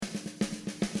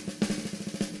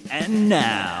And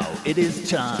now it is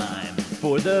time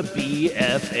for the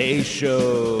BFA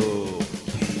show.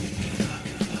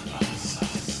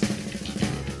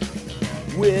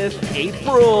 With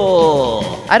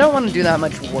April. I don't want to do that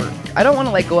much work. I don't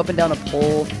want to go up and down a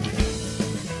pole.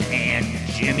 And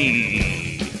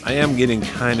Jimmy. I am getting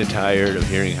kind of tired of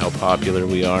hearing how popular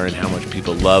we are and how much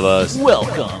people love us.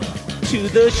 Welcome to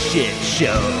the shit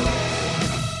show.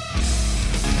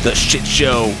 The shit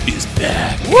show is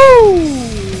back. Woo!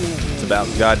 It's about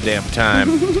goddamn time.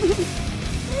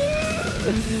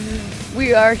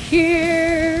 We are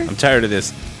here. I'm tired of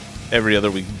this every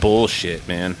other week bullshit,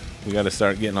 man. We got to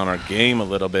start getting on our game a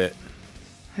little bit.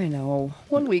 I know.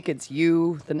 One week it's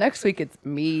you. The next week it's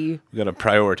me. We got to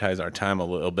prioritize our time a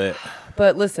little bit.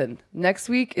 But listen, next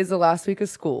week is the last week of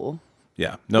school.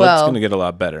 Yeah. No, Well, it's going to get a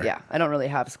lot better. Yeah, I don't really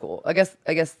have school. I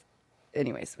guess.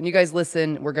 Anyways, when you guys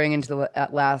listen, we're going into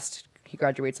at last. He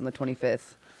graduates on the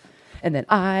 25th, and then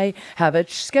I have a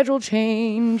schedule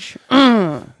change.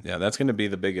 Yeah, that's going to be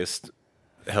the biggest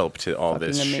help to all Fucking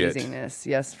this shit. amazingness.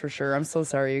 Yes, for sure. I'm so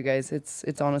sorry, you guys.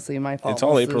 It's honestly my fault. It's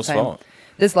all most of the April's time. fault.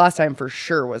 This last time for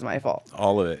sure was my fault.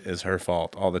 All of it is her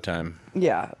fault all the time.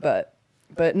 Yeah, but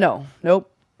no, nope,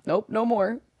 no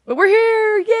more. But we're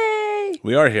here, yay!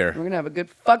 We are here. We're gonna have a good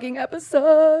fucking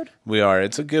episode. We are.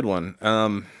 It's a good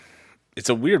one. It's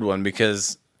a weird one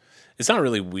because it's not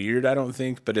really weird, I don't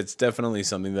think, but it's definitely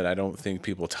something that I don't think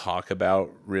people talk about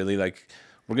really. Like,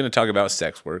 we're going to talk about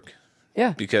sex work.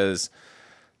 Yeah. Because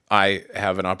I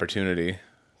have an opportunity,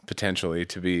 potentially,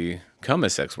 to become a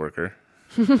sex worker.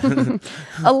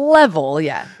 A level,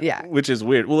 yeah. Which is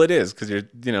weird. Well, it is, because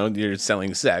you're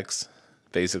selling sex,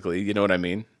 basically. You know what I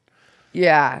mean?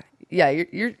 Yeah,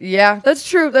 you're that's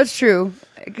true.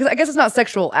 'Cause I guess it's not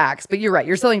sexual acts, but you're right.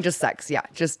 You're selling just sex. Yeah,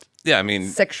 just Yeah, I mean,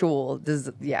 sexual.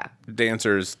 Yeah,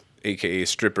 dancers, a.k.a.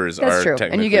 strippers, That's are true.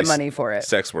 technically And you get money for it.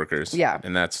 sex workers. Yeah.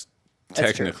 And that's true.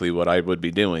 technically what I would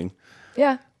be doing.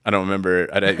 yeah. I don't remember.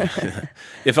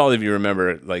 If all of you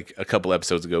remember, like a couple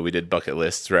episodes ago, we did bucket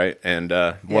lists, right? And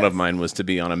one of mine was to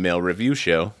be on a male review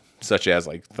show, such as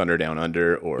like Thunder Down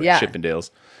Under or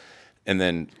Chippendales. And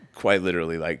then quite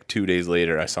literally, like 2 days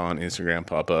later, I saw on Instagram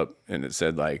pop up and it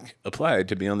said like applied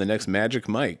to be on the next Magic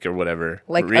Mike or whatever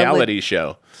Like reality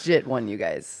show. Legit one, you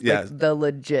guys. Yeah. Like the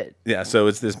legit. Yeah, so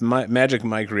it's this Magic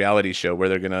Mike reality show where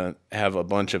they're going to have a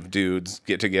bunch of dudes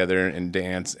get together and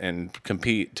dance and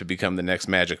compete to become the next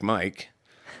Magic Mike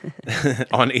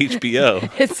on HBO.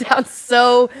 It sounds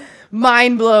so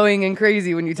mind-blowing and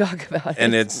crazy when you talk about it.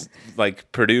 And it's like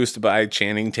produced by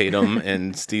Channing Tatum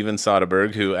and Steven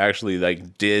Soderbergh, who actually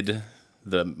like did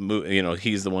the movie.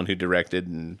 He's the one who directed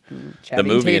and the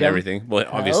movie Tatum. and everything. Well,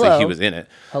 obviously Hello. he was in it.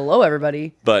 Hello,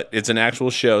 everybody. But it's an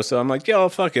actual show, so I'm like, yo,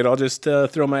 fuck it. I'll just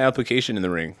throw my application in the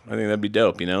ring. I think that'd be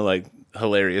dope, like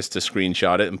hilarious to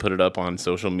screenshot it and put it up on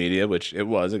social media, which it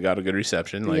was. It got a good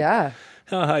reception. Like, Yeah.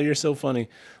 haha, you're so funny.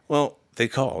 Well, they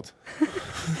called.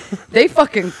 They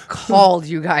fucking called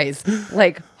you guys.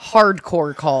 Like,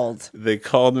 hardcore called. They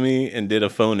called me and did a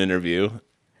phone interview,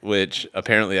 which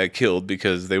apparently I killed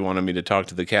because they wanted me to talk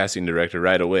to the casting director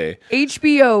right away.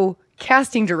 HBO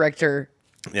casting director.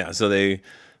 Yeah, so a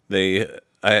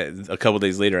couple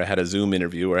days later, I had a Zoom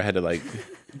interview where I had to like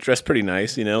dress pretty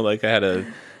nice, like I had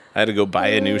to go buy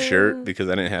a new shirt because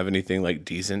I didn't have anything like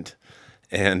decent,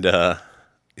 and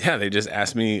they just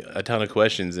asked me a ton of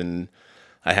questions, and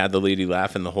I had the lady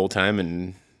laughing the whole time,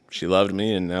 and she loved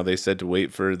me, and now they said to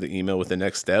wait for the email with the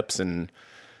next steps, and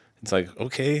it's like,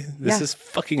 okay, this is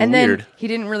fucking and weird. then he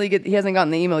hasn't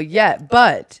gotten the email yet,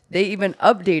 but they even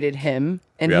updated him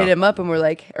and hit him up and were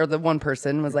like, or the one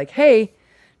person was like, hey,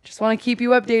 just want to keep you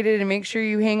updated and make sure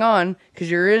you hang on because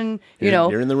you're in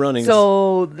the running.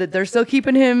 So they're still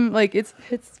keeping him, like, it's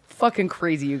fucking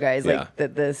crazy, you guys. Yeah. Like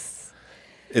that this.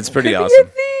 It's pretty could be a awesome.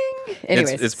 thing.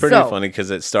 Anyways, it's pretty funny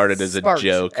because it started as a sparked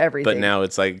joke, everything. but now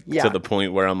it's like Yeah. to the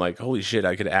point where I'm like, holy shit,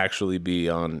 I could actually be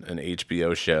on an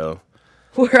HBO show.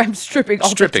 Where I'm stripping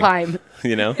all the time,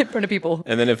 in front of people.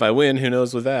 And then if I win, who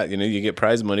knows with that? You get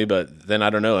prize money, but then I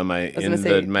don't know. Am I in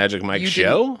the Magic Mike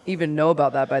show? Didn't even know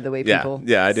about that, by the way, people.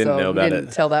 Yeah, I didn't know about didn't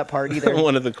it. Tell that part either.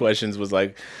 One of the questions was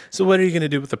like, so what are you going to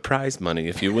do with the prize money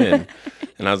if you win?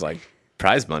 And I was like,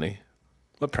 prize money?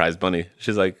 What prize money?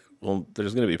 She's like, well,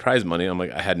 there's going to be prize money. I'm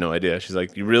like, I had no idea. She's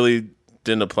like, you really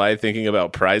didn't apply thinking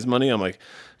about prize money? I'm like,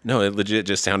 no, it legit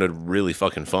just sounded really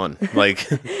fucking fun. Like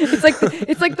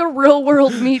it's like the real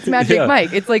world meets Magic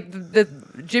Mike. It's like the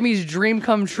Jimmy's dream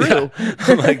come true. Yeah.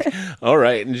 I'm like, all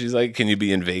right. And she's like, can you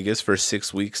be in Vegas for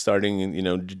 6 weeks starting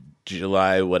in,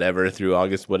 July, whatever, through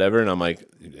August, whatever? And I'm like,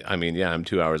 I mean, yeah, I'm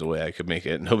 2 hours away. I could make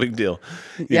it. No big deal.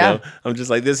 You know? I'm just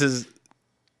like, this is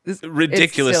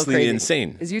ridiculously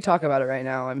insane. As you talk about it right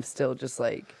now, I'm still just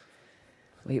like,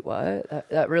 wait, what?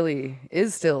 That really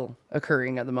is still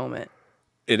occurring at the moment.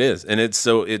 It is. And it's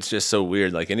just so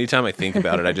weird. Like anytime I think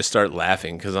about it, I just start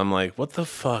laughing because I'm like, what the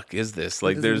fuck is this?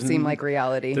 Like, It doesn't seem like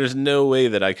reality. There's no way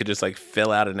that I could just like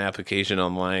fill out an application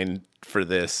online for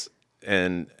this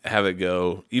and have it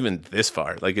go even this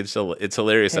far. Like it's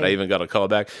hilarious that I even got a call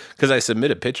back because I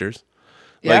submitted pictures.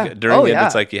 Yeah. Like during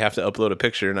it's like you have to upload a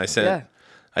picture, and I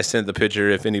sent the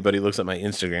picture. If anybody looks at my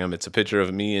Instagram, it's a picture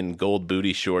of me in gold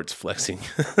booty shorts flexing.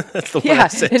 That's the one I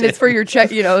sent and it's for your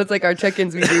check. It's like our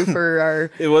check-ins we do for our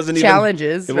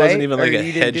challenges. It wasn't even like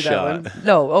a headshot.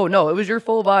 No, it was your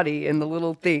full body in the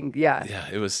little thing. Yeah. Yeah,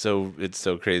 it's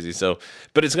so crazy. So,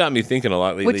 but it's got me thinking a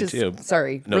lot lately Which is, too.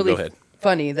 Sorry, no, really go ahead.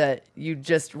 Funny that you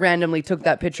just randomly took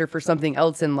that picture for something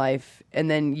else in life, and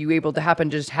then you able to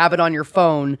happen to just have it on your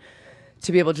phone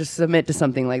to be able to submit to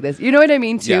something like this. You know what I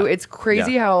mean, too? Yeah. It's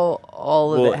crazy how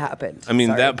all of it happened. I mean,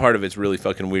 that part of it's really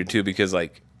fucking weird, too, because,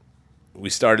 like,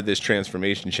 we started this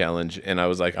transformation challenge, and I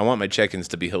was like, I want my check-ins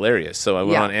to be hilarious. So I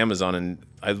went on Amazon, and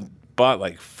I bought,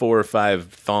 like, 4 or 5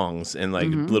 thongs and, like,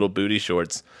 little booty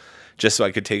shorts just so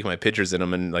I could take my pictures in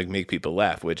them and, like, make people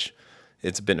laugh, which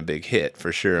it's been a big hit,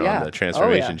 for sure, on the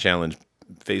transformation challenge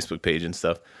Facebook page and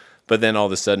stuff. But then all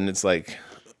of a sudden, it's like...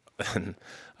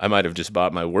 I might have just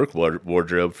bought my work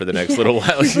wardrobe for the next little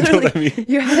while. You know what I mean?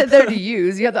 You had it there to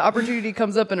use. You had the opportunity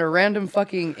comes up in a random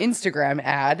fucking Instagram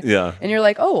ad. Yeah. And you're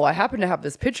like, oh, I happen to have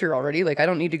this picture already. Like, I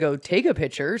don't need to go take a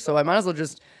picture. So I might as well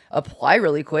just apply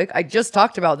really quick. I just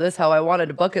talked about this, how I wanted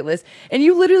a bucket list. And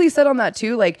you literally said on that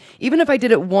too, like, even if I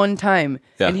did it one time,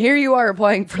 and here you are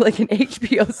applying for like an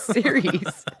HBO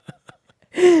series.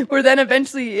 Where then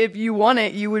eventually, if you want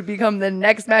it, you would become the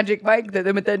next Magic Mike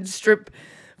that would then strip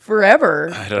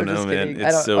forever. I don't know, man.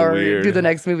 It's so weird. Do the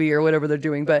next movie or whatever they're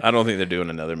doing, but I don't think they're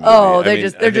doing another movie. Oh,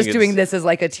 they're just doing this as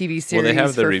like a TV series. Well, they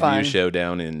have the review show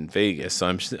down in Vegas, so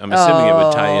I'm assuming it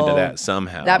would tie into that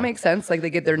somehow. That makes sense. Like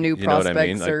they get their new prospects. You know what I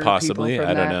mean? Like possibly.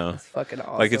 I don't know. It's fucking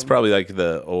awesome. Like it's probably like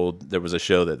the old. There was a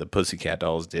show that the Pussycat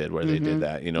Dolls did where they did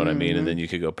that. You know what I mean? And then you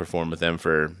could go perform with them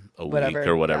for a week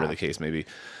or whatever the case may be.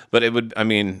 But it would. I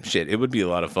mean, shit. It would be a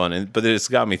lot of fun. But it's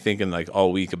got me thinking like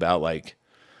all week about like.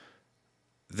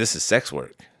 This is sex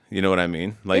work. You know what I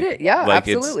mean? Like, like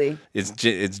absolutely.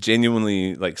 It's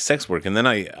genuinely like sex work. And then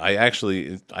I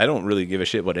don't really give a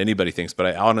shit what anybody thinks, but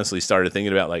I honestly started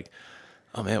thinking about like,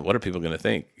 oh man, what are people going to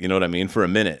think? You know what I mean? For a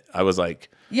minute, I was like,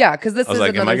 yeah, because this is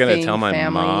like, am I going to tell my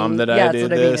mom that I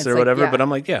did this or whatever? But I'm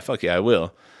like, yeah, fuck yeah, I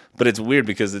will. But it's weird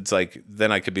because it's like,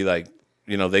 then I could be like,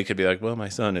 you know, they could be like, well, my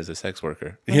son is a sex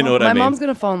worker. You know what I mean? My mom's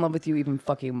going to fall in love with you even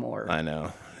fucking more. I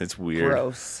know. It's weird.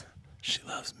 Gross. She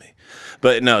loves me.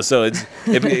 But no, so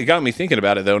it got me thinking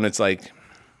about it though, and it's like,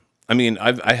 I mean,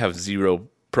 I have zero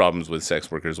problems with sex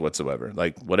workers whatsoever.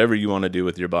 Like whatever you want to do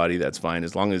with your body, that's fine,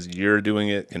 as long as you're doing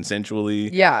it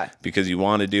consensually. Yeah. Because you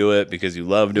want to do it, because you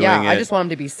love doing it. Yeah, I just want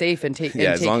them to be safe and take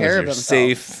care of themselves. As long as you're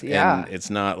safe and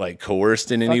it's not like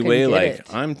coerced in any way,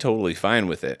 like I'm totally fine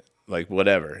with it. Like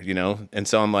whatever, you know? And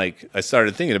so I'm like, I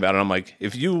started thinking about it. I'm like,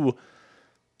 if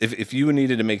you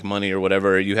needed to make money or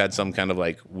whatever, or you had some kind of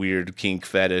like weird kink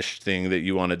fetish thing that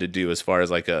you wanted to do as far as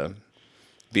like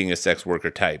being a sex worker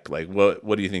type, like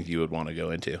what do you think you would want to go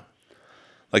into?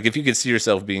 Like if you could see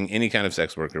yourself being any kind of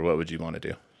sex worker, what would you want to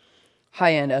do?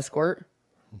 High-end escort.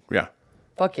 Yeah.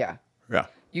 Fuck yeah. Yeah.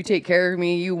 You take care of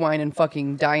me, you wine and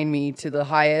fucking dine me to the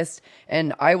highest,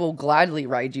 and I will gladly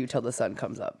ride you till the sun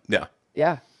comes up. Yeah.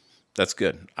 Yeah. That's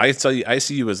good. I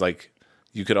see you as like,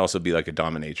 you could also be like a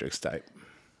dominatrix type.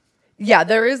 Yeah,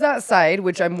 there is that side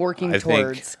which I'm working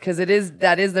towards because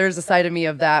there's a side of me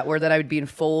of that where then I would be in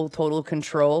full total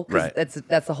control. Right. That's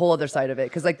the whole other side of it.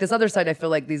 Because like this other side, I feel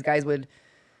like these guys would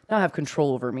not have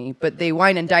control over me, but they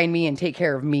wine and dine me and take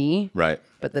care of me. Right.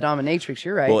 But the dominatrix,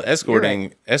 you're right. Well,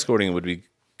 escorting would be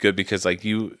good because like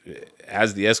you,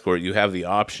 as the escort, you have the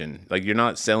option. Like you're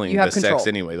not selling the sex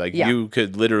anyway. Like you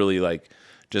could literally like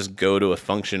just go to a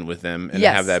function with them and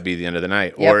have that be the end of the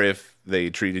night. Yep. Or if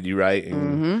they treated you right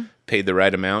and paid the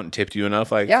right amount and tipped you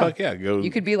enough, like fuck yeah, go.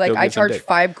 You could be like, I charge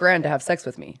 $5,000 to have sex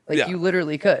with me. Like you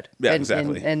literally could. Yeah,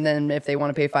 exactly. And then if they want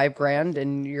to pay $5,000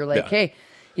 and you're like, hey,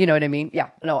 you know what I mean? Yeah.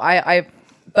 No,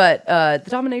 but the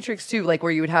dominatrix too, like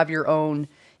where you would have your own.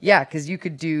 Yeah, because you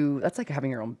could that's like having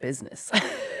your own business.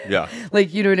 Yeah.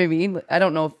 Like, you know what I mean? I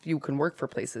don't know if you can work for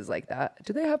places like that.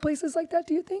 Do they have places like that,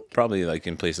 do you think? Probably like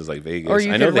in places like Vegas. Or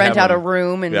you could rent out a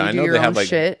room and do your own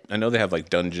shit. I know they have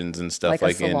like dungeons and stuff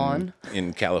like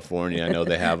in California. I know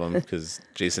they have them because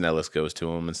Jason Ellis goes to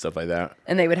them and stuff like that.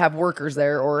 And they would have workers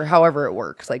there or however it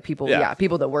works. Like people,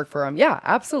 people that work for them. Yeah,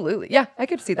 absolutely. Yeah, I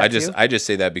could see that I just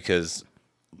say that because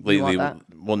lately. that?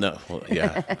 Well, no. Well,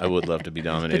 yeah, I would love to be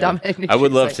dominated. dominatrix, I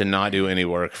would love like- to not do any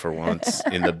work for once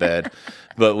in the bed.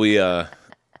 But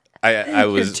I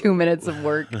was 2 minutes of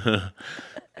work.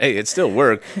 Hey, it's still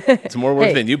work. It's more work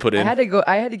Hey, than you put in. I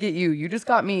had to get you. You just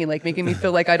got me, like making me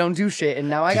feel like I don't do shit, and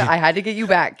now I had to get you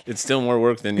back. It's still more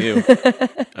work than you.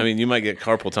 I mean, you might get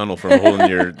carpal tunnel from holding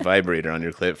your vibrator on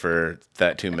your clit for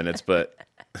that 2 minutes, but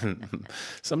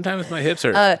sometimes my hips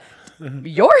hurt.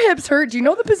 Your hips hurt. Do you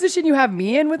know the position you have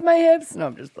me in with my hips? No,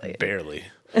 I'm just playing. Barely.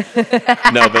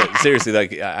 No, but seriously,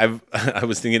 like I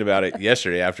was thinking about it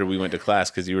yesterday after we went to class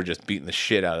because you were just beating the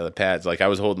shit out of the pads. Like I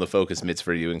was holding the focus mitts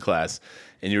for you in class,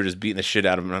 and you were just beating the shit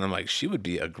out of them. And I'm like, she would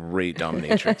be a great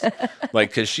dominatrix, like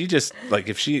because she just like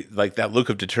if she like that look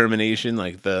of determination,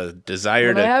 like the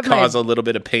desire to cause a little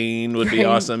bit of pain would be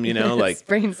awesome. You know, like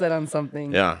brain set on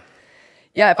something. Yeah.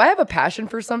 Yeah, if I have a passion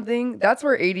for something, that's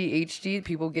where ADHD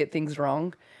people get things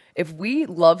wrong. If we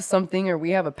love something or we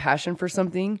have a passion for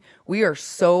something, we are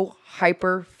so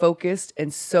hyper focused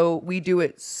and so we do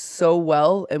it so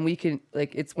well, and we can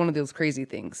like it's one of those crazy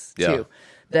things too.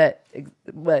 But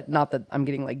not that I'm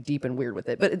getting like deep and weird with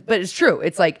it, but it's true.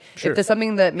 It's like if there's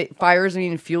something that fires me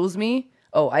and fuels me,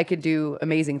 I could do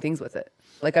amazing things with it.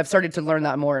 Like I've started to learn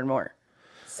that more and more.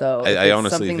 So I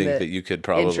honestly think that you could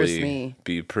probably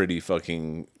be pretty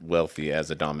fucking wealthy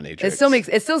as a dominatrix.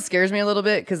 It still scares me a little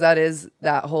bit because that is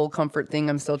that whole comfort thing.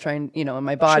 I'm still trying, in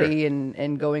my body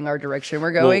and going our direction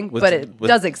we're going, but it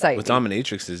does excite me. With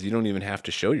dominatrixes, you don't even have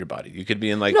to show your body. You could be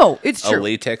in like it's a true.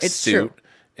 latex suit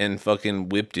and fucking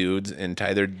whip dudes and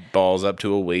tie their balls up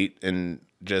to a weight and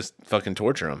just fucking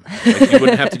torture them. Like you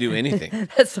wouldn't have to do anything.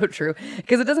 That's so true.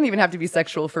 Because it doesn't even have to be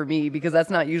sexual for me because that's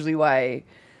not usually why.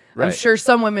 Right. I'm sure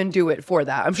some women do it for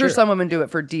that. I'm sure some women do it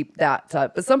for deep that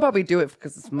type, but some probably do it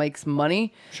because it makes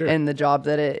money and the job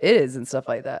that it is and stuff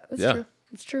like that. That's true.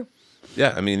 It's true.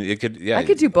 Yeah, I mean, it could. Yeah, I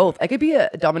could do both. I could be a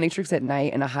dominatrix at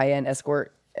night and a high-end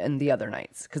escort and the other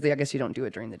nights because I guess you don't do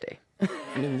it during the day.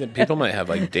 I mean, people might have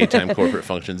like daytime corporate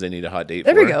functions they need a hot date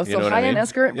there for. There we go. So high-end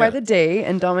escort by the day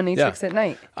and dominatrix at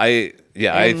night. I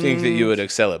think that you would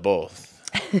excel at both,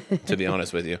 to be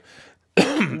honest with you.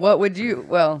 What would you,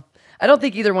 I don't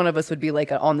think either one of us would be like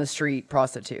an on the street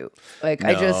prostitute. Like, no.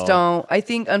 I just don't. I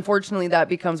think, unfortunately, that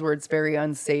becomes where it's very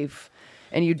unsafe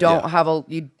and you don't have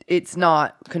it's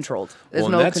not controlled. There's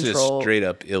no that's control. Just straight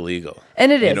up illegal.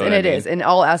 And it is, is in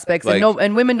all aspects. Like,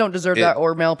 and women don't deserve that,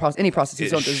 or any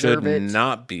prostitutes don't deserve it. It should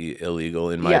not be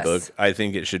illegal in my book. I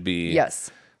think it should be.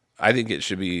 Yes. I think it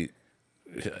should be,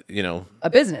 a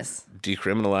business.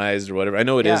 Decriminalized or whatever. I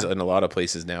know it is in a lot of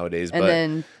places nowadays, but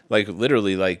then, like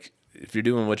literally, like if you're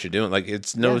doing what you're doing, like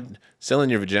it's selling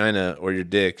your vagina or your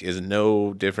dick is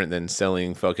no different than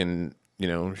selling fucking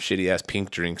shitty ass pink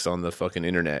drinks on the fucking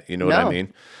internet. You know what I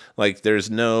mean? Like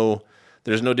there's no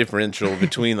differential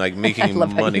between like making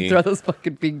money. How you throw those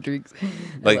fucking pink drinks.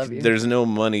 Like there's no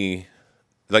money.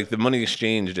 Like the money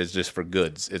exchanged is just for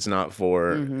goods. It's not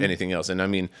for anything else. And I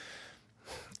mean,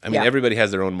 everybody has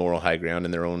their own moral high ground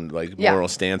and their own like moral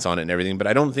stance on it and everything. But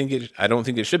I don't think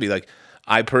it should be like.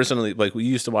 I personally we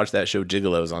used to watch that show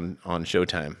Gigolos on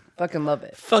Showtime. Fucking love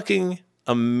it. Fucking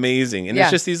amazing. And it's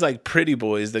just these like pretty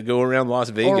boys that go around Las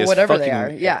Vegas or whatever they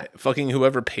are. Yeah. Fucking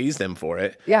whoever pays them for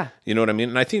it. Yeah. You know what I mean?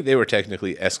 And I think they were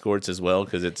technically escorts as well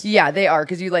because it's they are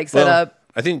because you like set up.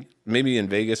 I think maybe in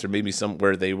Vegas or maybe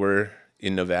somewhere they were.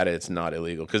 In Nevada, it's not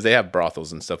illegal because they have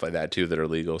brothels and stuff like that too that are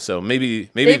legal. So maybe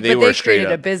they were straight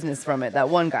created up. a business from it. That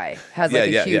one guy has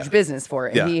like a huge business for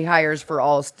it, and he hires for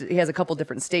all. He has a couple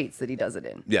different states that he does it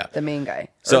in. Yeah, the main guy.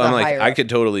 So I'm like, I could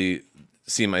totally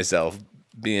see myself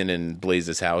being in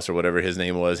Blaze's house or whatever his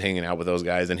name was, hanging out with those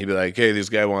guys, and he'd be like, "Hey,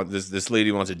 this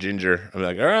lady wants a ginger." I'm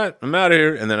like, "All right, I'm out of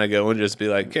here," and then I go and just be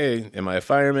like, "Hey, am I a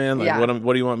fireman? Like,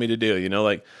 what do you want me to do?"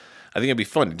 Like. I think it'd be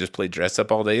fun to just play dress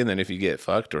up all day, and then if you get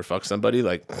fucked or fuck somebody,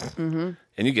 like, and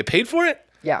you get paid for it?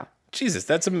 Yeah. Jesus,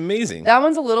 that's amazing. That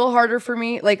one's a little harder for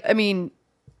me. Like, I mean,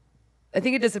 I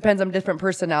think it just depends on different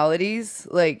personalities.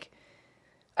 Like,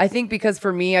 I think because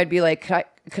for me, I'd be like,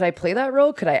 could I play that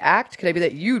role? Could I act? Could I be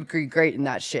that? You'd be great in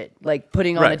that shit. Like,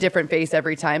 putting on a different face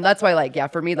every time. That's why, like,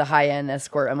 for me, the high-end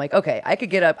escort, I'm like, okay, I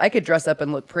could dress up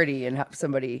and look pretty and have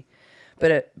somebody...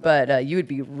 But you would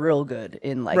be real good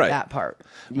in like that part.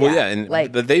 Yeah. Well, and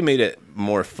but they made it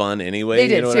more fun anyway. They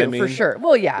did you know too, what I mean? For sure.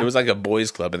 Well, yeah, it was like a boys'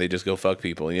 club, and they just go fuck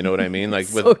people. You know what I mean? Like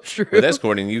with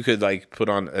escorting, you could like put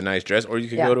on a nice dress, or you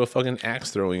could go to a fucking axe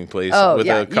throwing place with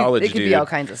a college dude. It could be all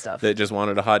kinds of stuff that just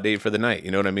wanted a hot date for the night. You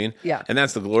know what I mean? Yeah. And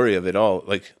that's the glory of it all.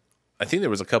 Like I think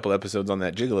there was a couple episodes on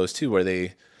that Gigolos too, where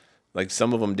they Like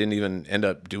some of them didn't even end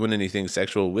up doing anything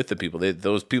sexual with the people.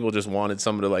 Those people just wanted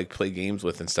someone to like play games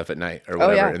with and stuff at night or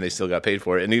whatever, and they still got paid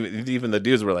for it. And even the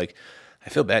dudes were like, I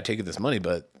feel bad taking this money,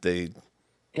 but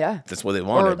that's what they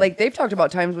wanted. Or like they've talked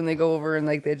about times when they go over and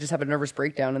like they just have a nervous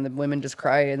breakdown and the women just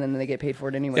cry and then they get paid for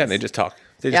it anyway. Yeah, and they just talk.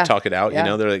 They just talk it out. You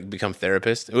know, they're like become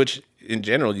therapists, which in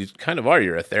general you kind of are.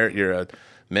 You're a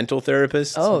mental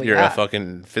therapist. Oh, you're a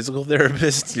fucking physical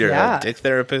therapist. You're a dick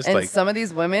therapist. And like some of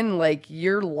these women, like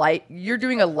you're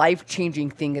doing a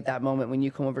life-changing thing at that moment when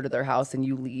you come over to their house and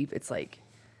you leave. It's like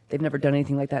they've never done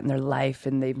anything like that in their life,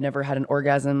 and they've never had an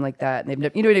orgasm like that. And they've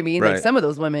never, you know what I mean? Right. Like some of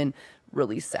those women,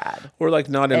 really sad. Or like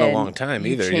not in a long time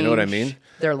either. You know what I mean?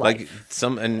 Their life. Like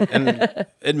some and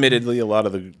admittedly, a lot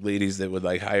of the ladies that would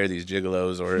like hire these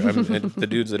gigolos or the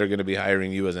dudes that are going to be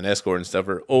hiring you as an escort and stuff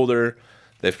are older.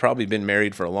 They've probably been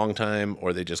married for a long time,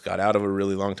 or they just got out of a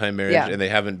really long time marriage, and they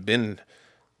haven't been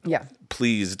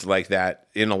pleased like that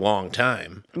in a long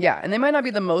time. Yeah, and they might not be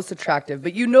the most attractive,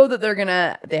 but you know that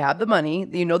they have the money.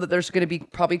 You know that there's going to be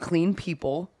probably clean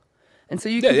people, and so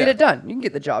you can get it done. You can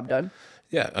get the job done.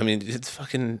 Yeah, I mean, it's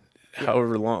fucking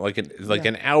however long, like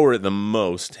an hour at the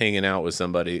most hanging out with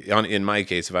somebody. In my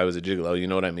case, if I was a gigolo, you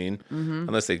know what I mean? Mm-hmm.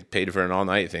 Unless they paid for an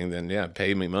all-night thing, then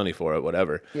pay me money for it,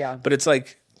 whatever. Yeah. But it's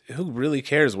like, who really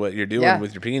cares what you're doing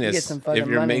with your penis if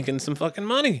you're money. making some fucking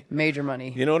money? Major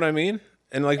money. You know what I mean?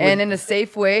 And like, in a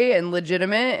safe way and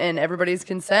legitimate and everybody's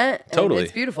consent. Totally.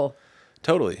 It's beautiful.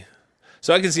 Totally.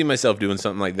 So I can see myself doing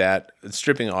something like that.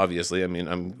 Stripping, obviously. I mean,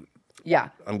 I'm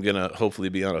going to hopefully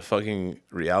be on a fucking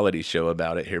reality show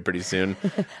about it here pretty soon.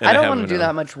 I don't want to do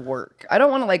that much work. I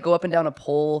don't want to like go up and down a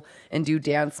pole and do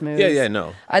dance moves. Yeah,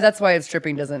 no. That's why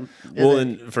stripping doesn't well,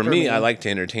 and for me, I like to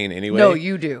entertain anyway. No,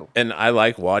 you do. And I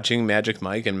like watching Magic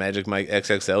Mike and Magic Mike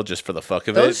XXL just for the fuck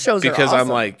of Those shows because are awesome. I'm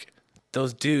like,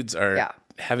 those dudes are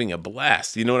having a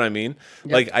blast. You know what I mean?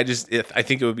 Yep. Like, I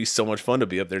think it would be so much fun to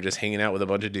be up there just hanging out with a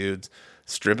bunch of dudes,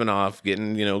 stripping off,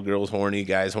 getting, girls horny,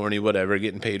 guys horny, whatever,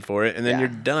 getting paid for it, and then you're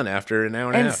done after an hour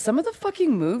and a half. And some of the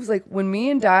fucking moves, like when me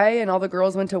and Di and all the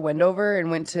girls went to Wendover and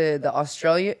went to the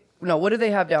Australia. No, what do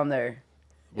they have down there?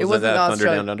 It wasn't the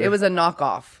Australian. It was a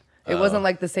knockoff. It wasn't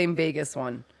like the same Vegas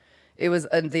one. It was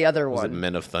the other one. Was it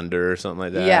Men of Thunder or something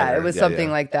like that? Yeah, it was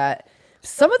something like that.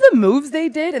 Some of the moves they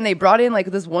did, and they brought in like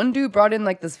this one dude brought in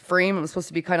like this frame. It was supposed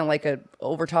to be kind of like a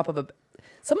over top of a.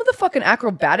 Some of the fucking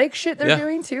acrobatic shit they're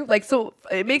doing too. Like, so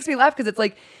it makes me laugh because it's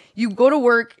like you go to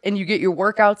work and you get your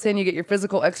workouts in, you get your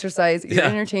physical exercise, you're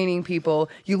entertaining people,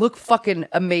 you look fucking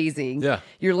amazing. Yeah.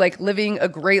 You're like living a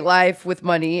great life with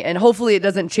money, and hopefully it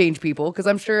doesn't change people because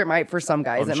I'm sure it might for some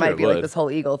guys. It might be like this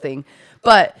whole ego thing,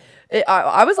 but.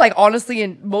 I was like, honestly,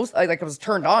 and I was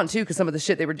turned on too because some of the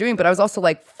shit they were doing, but I was also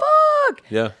like, fuck.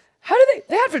 Yeah. How do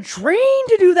they have to train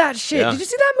to do that shit? Yeah. Did you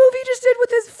see that move he just did with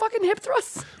his fucking hip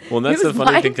thrusts? Well, that's the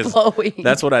funny thing because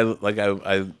that's what I like.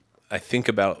 I think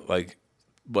about like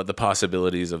what the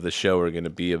possibilities of the show are going to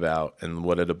be about and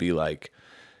what it'll be like,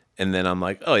 and then I'm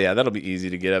like, oh yeah, that'll be easy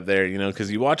to get up there,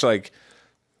 because you watch like.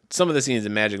 Some of the scenes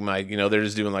in Magic Mike, they're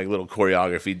just doing like little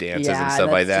choreography dances and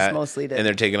stuff like that, and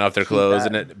they're taking off their clothes,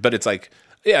 but it's like,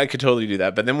 yeah, I could totally do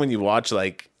that. But then when you watch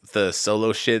like the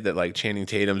solo shit that like Channing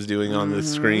Tatum's doing on the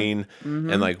screen,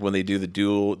 and like when they do the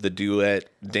duet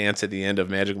dance at the end of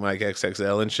Magic Mike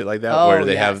XXL and shit like that, where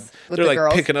they're like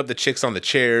girls. Picking up the chicks on the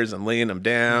chairs and laying them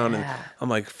down, and I'm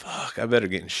like, fuck, I better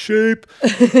get in shape.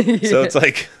 So it's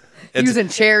like. Using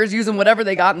chairs, using whatever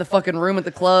they got in the fucking room at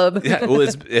the club. Yeah, well,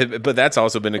 but that's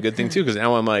also been a good thing too, because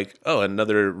now I'm like, oh,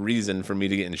 another reason for me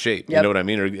to get in shape. Yep. You know what I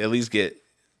mean, or at least get,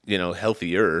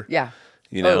 healthier. Yeah.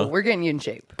 We're getting you in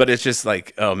shape. But it's just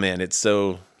like, oh man, it's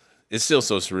still so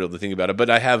surreal to think about it. But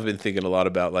I have been thinking a lot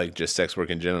about like just sex work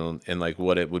in general and like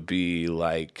what it would be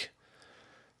like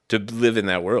to live in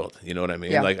that world. You know what I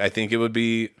mean? Yeah. Like, I think it would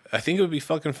be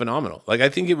fucking phenomenal. Like, I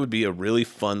think it would be a really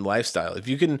fun lifestyle. If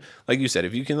you can, like you said,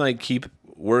 if you can like keep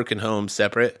work and home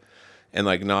separate and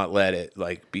like not let it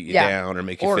like beat you down or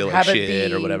make you feel like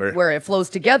shit or whatever. Where it flows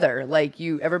together. Like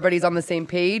everybody's on the same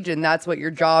page and that's what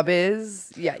your job is.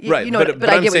 Yeah. Right. But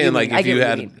I'm saying like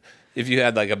if you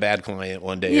had like a bad client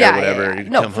one day or whatever,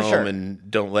 you come home and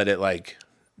don't let it like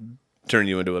turn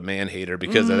you into a man hater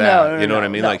because of that. You know what I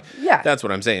mean? Like, that's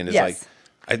what I'm saying. Is like,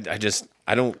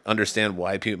 I don't understand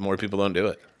why more people don't do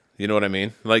it. You know what I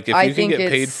mean? Like, if you can get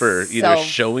paid for either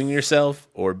showing yourself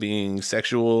or being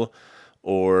sexual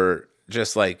or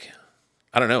just like,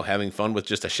 I don't know, having fun with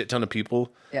just a shit ton of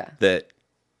people that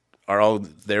are all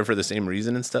there for the same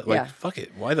reason and stuff. Like, fuck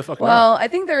it. Why the fuck not? Well, I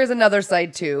think there is another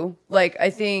side too. Like, I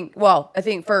think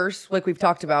first, like we've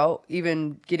talked about,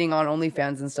 even getting on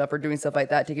OnlyFans and stuff or doing stuff like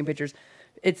that, taking pictures.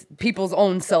 it's people's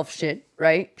own self shit,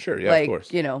 right? Sure, yeah, like, of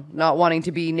course. You know, not wanting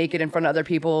to be naked in front of other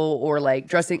people or like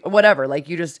dressing, whatever. Like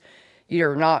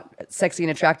you're not sexy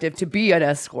and attractive to be an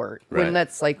escort. Right. When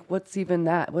that's like, what's even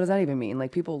that? What does that even mean?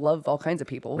 Like people love all kinds of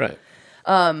people. Right.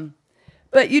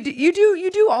 But you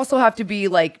do also have to be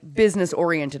like business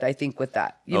oriented, I think, with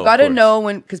that. You've Oh, got to of course.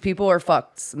 know because people are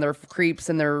fucks and they're creeps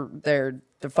and they're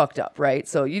fucked up, right?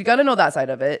 So you got to know that side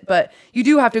of it. But you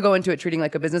do have to go into it treating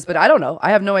like a business. But I don't know.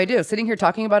 I have no idea. Sitting here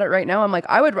talking about it right now, I'm like,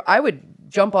 I would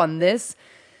jump on this.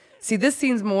 See, this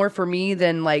seems more for me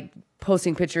than like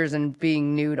posting pictures and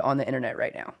being nude on the internet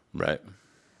right now. Right.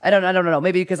 I don't know.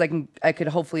 Maybe because I could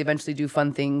hopefully eventually do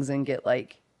fun things and get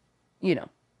like, you know.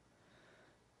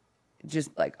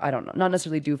 Just like, I don't know, not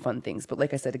necessarily do fun things, but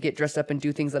like I said, to get dressed up and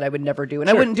do things that I would never do.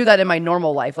 And I wouldn't do that in my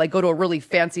normal life. Like go to a really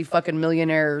fancy fucking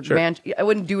millionaire mansion. I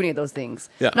wouldn't do any of those things.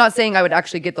 Yeah. Not saying I would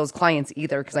actually get those clients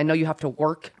either, because I know you have to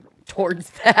work towards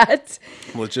that.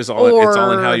 Well, it's just it's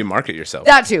all in how you market yourself.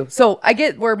 That too. So I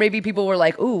get where maybe people were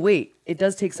like, "Oh, wait, it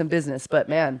does take some business, but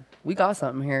man, we got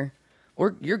something here.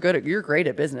 You're great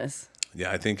at business,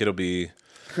 Yeah, I think it'll be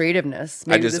creativeness.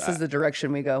 Maybe this is the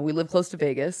direction we go. We live close to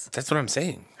Vegas. That's what I'm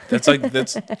saying.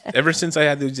 That's ever since I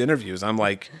had these interviews, I'm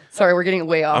like, Sorry, we're getting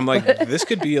way off. I'm like, this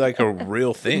could be like a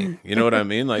real thing. You know what I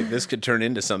mean? Like this could turn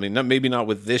into something. Maybe not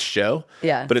with this show.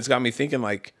 Yeah. But it's got me thinking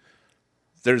like,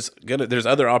 there's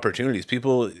other opportunities.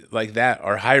 People like that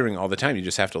are hiring all the time. You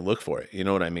just have to look for it. You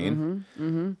know what I mean?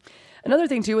 Another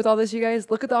thing too with all this, you guys,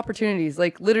 look at the opportunities.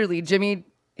 Like literally, Jimmy,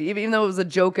 even though it was a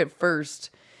joke at first,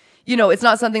 you know, it's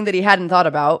not something that he hadn't thought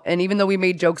about. And even though we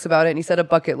made jokes about it and he said a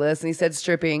bucket list and he said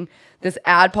stripping, this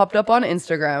ad popped up on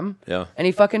Instagram. Yeah. And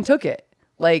he fucking took it.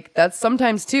 Like that's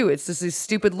sometimes too. It's just these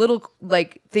stupid little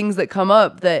like things that come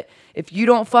up that if you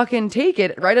don't fucking take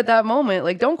it right at that moment,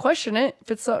 like don't question it. If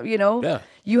it's, you know, Yeah.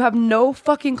 you have no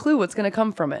fucking clue what's going to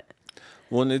come from it.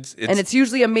 Well, and it's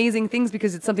usually amazing things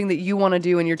because it's something that you want to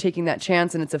do and you're taking that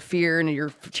chance and it's a fear and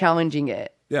you're challenging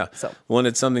it. yeah. So. Well, and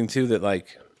it's something too that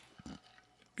like,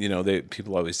 you know,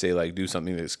 people always say like do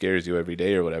something that scares you every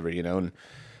day or whatever, you know, and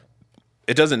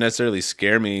it doesn't necessarily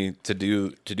scare me to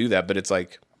do that, but it's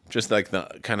like just like the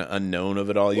kind of unknown of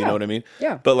it all, you know what I mean?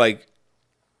 Yeah. But like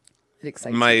It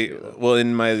excites you.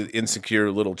 my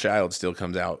insecure little child still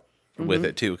comes out with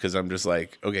it too, because I'm just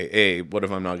like, okay, A, what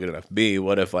if I'm not good enough? B,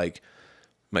 what if like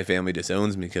my family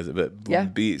disowns me because of it? Yeah.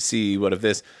 B, C, what if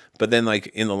this? But then like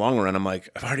in the long run, I'm like,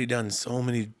 I've already done so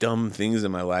many dumb things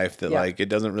in my life that like it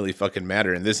doesn't really fucking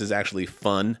matter. And this is actually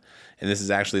fun. And this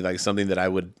is actually like something that I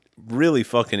would really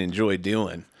fucking enjoy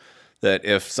doing. That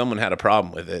if someone had a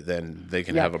problem with it, then they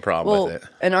can have a problem with it.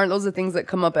 And aren't those the things that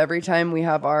come up every time we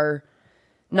have our,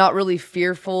 not really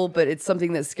fearful, but it's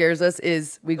something that scares us,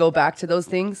 is we go back to those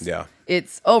things. Yeah.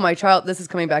 It's, oh, my child, this is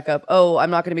coming back up. Oh, I'm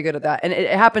not going to be good at that. And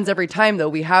it happens every time, though,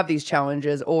 we have these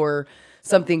challenges or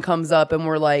something comes up and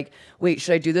we're like, wait,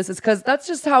 should I do this? It's because that's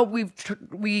just how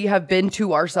we have been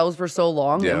to ourselves for so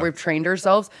long and we've trained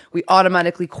ourselves. We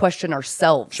automatically question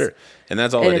ourselves. Sure. And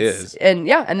that's all it is. And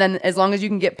yeah, and then as long as you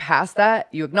can get past that,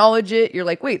 you acknowledge it, you're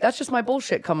like, wait, that's just my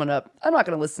bullshit coming up. I'm not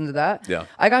going to listen to that. Yeah.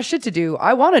 I got shit to do.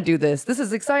 I want to do this. This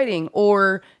is exciting.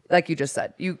 Or like you just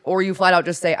said, you flat out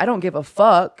just say, I don't give a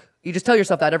fuck. You just tell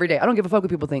yourself that every day. I don't give a fuck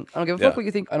what people think. I don't give a fuck what you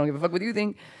think. I don't give a fuck what you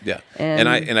think. Yeah. And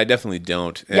I definitely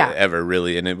don't ever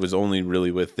really. And it was only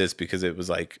really with this because it was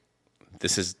like,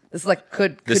 this is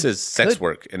sex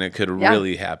work and it could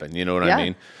really happen. You know what I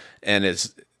mean? And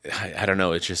it's, I don't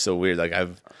know. It's just so weird. Like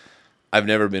I've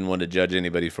never been one to judge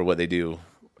anybody for what they do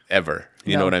ever.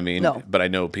 You know what I mean? No. But I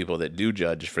know people that do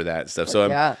judge for that stuff.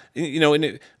 So you know,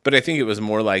 but I think it was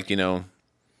more like, you know,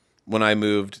 when I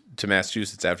moved to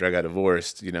Massachusetts after I got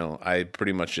divorced, you know, I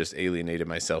pretty much just alienated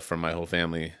myself from my whole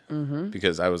family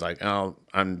because I was like, oh,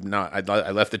 I'm not,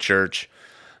 I left the church.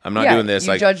 I'm not doing this.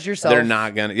 You like, judged yourself. They're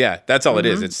not going to, that's all it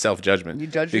is. It's self-judgment. You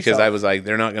judge because yourself. I was like,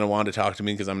 they're not going to want to talk to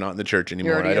me because I'm not in the church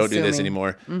anymore. I don't do this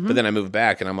anymore. But then I moved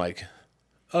back and I'm like,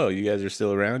 oh, you guys are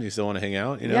still around? You still want to hang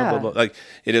out? You know, blah, blah. Like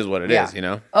it is what it is, you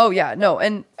know? Oh yeah, no.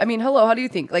 And I mean, hello, how do you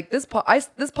think? Like this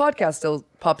podcast still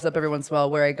pops up every once in a while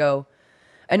where I go,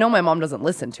 I know my mom doesn't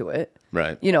listen to it.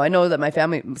 Right. You know, I know that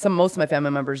most of my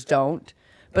family members don't,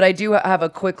 but I do have a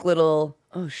quick little,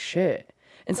 oh shit.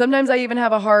 And sometimes I even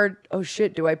have a hard, oh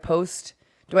shit, do I post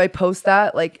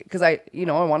that? Like, because I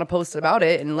want to post about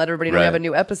it and let everybody know we have a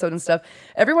new episode and stuff.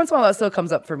 Every once in a while that still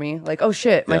comes up for me. Like, oh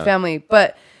shit, my family.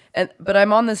 But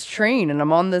I'm on this train and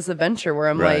I'm on this adventure where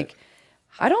I'm like,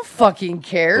 I don't fucking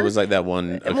care. It was like that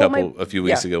one a few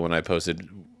weeks ago when I posted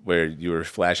where you were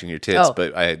flashing your tits,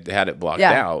 but I had it blocked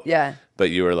out. Yeah. But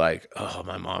you were like, oh,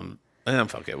 my mom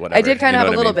Fuck it, whatever. I did kind of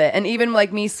have a little I mean? bit, and even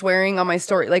like me swearing on my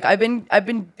story. Like I've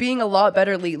been being a lot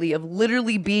better lately of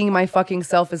literally being my fucking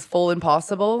self as full and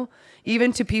possible,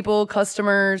 even to people,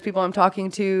 customers, people I'm talking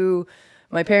to,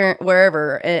 my parent,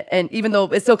 wherever. And even though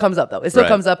it still comes up though, it still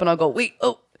comes up, and I'll go wait,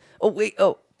 wait,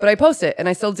 but I post it and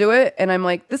I still do it, and I'm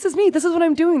like, this is me, this is what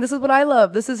I'm doing, this is what I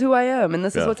love, this is who I am, and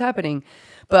this is what's happening.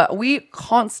 But we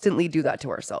constantly do that to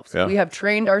ourselves. We have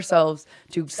trained ourselves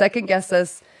to second guess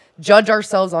us, judge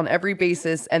ourselves on every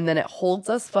basis, and then it holds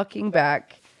us fucking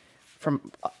back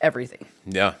from everything.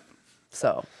 Yeah.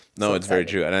 So no, it's very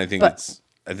true, and I think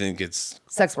it's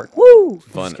sex work. Woo!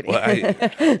 Fun. Well,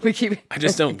 I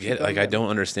just don't get it. Like I don't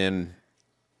understand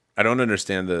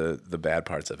the bad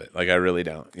parts of it. Like I really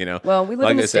don't. Well, we live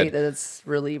like in a I state said, that it's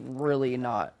really, really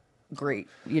not great.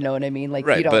 You know what I mean? Like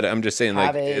right. you don't But I'm just saying,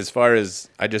 like it. as far as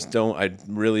I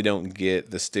really don't get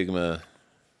the stigma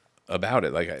about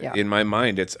it. Like in my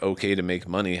mind, it's okay to make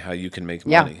money how you can make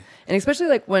money. And especially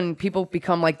like when people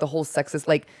become like the whole sexist,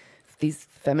 like these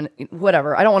feminine,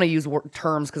 whatever. I don't want to use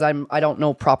terms because I don't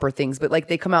know proper things, but like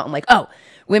they come out and like, oh,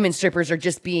 women strippers are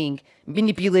just being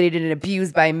manipulated and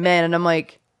abused by men, and I'm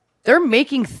like, they're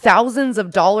making thousands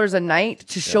of dollars a night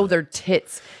to show their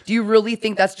tits. Do you really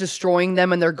think that's destroying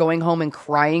them and they're going home and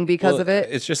crying because of it?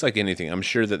 It's just like anything. I'm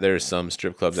sure that there's some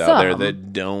strip clubs out there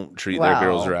that don't treat their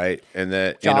girls right, and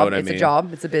that you know what I mean. It's a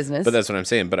job. It's a business. But that's what I'm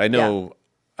saying. But I know,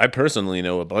 I personally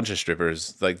know a bunch of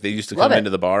strippers. Like they used to come into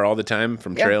the bar all the time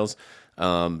from trails.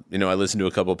 I listened to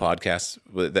a couple of podcasts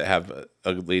that have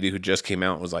a lady who just came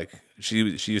out and was like, she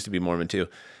used to be Mormon too.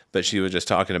 But she was just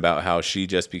talking about how she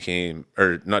just became,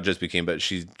 or not just became, but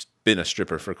she's been a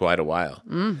stripper for quite a while.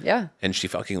 And she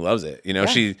fucking loves it.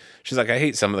 She's like, I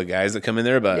hate some of the guys that come in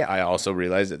there, but I also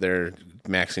realize that they're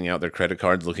maxing out their credit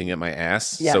cards looking at my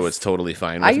ass. So it's totally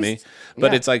fine with me.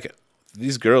 But it's like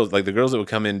these girls, like the girls that would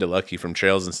come into Lucky from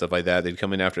trails and stuff like that, they'd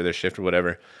come in after their shift or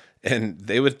whatever. And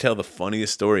they would tell the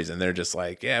funniest stories. And they're just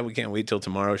like, yeah, we can't wait till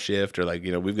tomorrow's shift. Or like,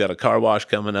 we've got a car wash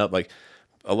coming up. Like,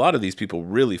 a lot of these people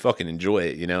really fucking enjoy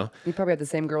it, You probably had the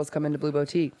same girls come into Blue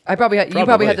Boutique. You probably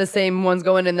had the same ones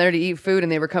going in there to eat food,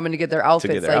 and they were coming to get their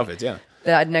outfits. To get their outfits, yeah.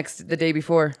 The day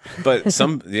before. But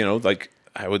some, like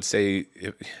I would say,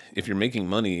 if you're making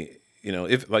money,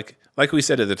 if like we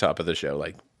said at the top of the show,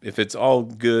 like if it's all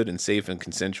good and safe and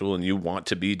consensual, and you want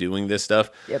to be doing this stuff,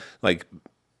 like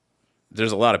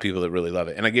there's a lot of people that really love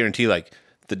it, and I guarantee, like.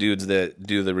 The dudes that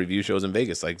do the review shows in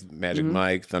Vegas, like Magic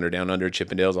Mike, Thunder Down Under,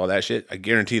 Chippendales, all that shit, I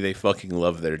guarantee they fucking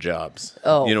love their jobs.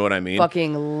 Oh, you know what I mean?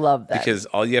 Fucking love that. Because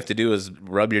all you have to do is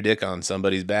rub your dick on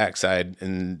somebody's backside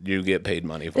and you get paid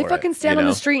money for it. They fucking stand on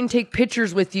the street and take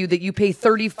pictures with you that you pay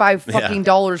 $35 fucking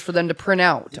dollars for them to print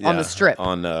out on the strip.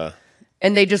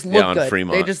 And they just look good.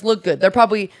 Fremont. They just look good. They're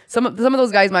probably some of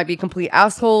those guys might be complete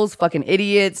assholes, fucking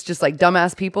idiots, just like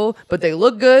dumbass people, but they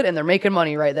look good and they're making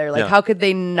money right there. Like, how could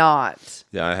they not?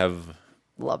 Yeah, I have.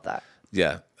 Love that.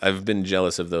 Yeah, I've been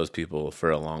jealous of those people for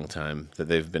a long time that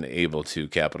they've been able to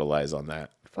capitalize on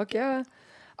that. Fuck yeah.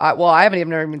 I haven't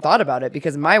even thought about it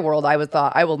because in my world, I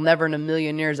will never in a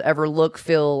million years ever look,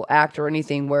 feel, act, or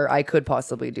anything where I could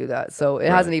possibly do that. So it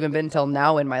hasn't even been until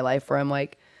now in my life where I'm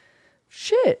like,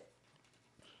 shit.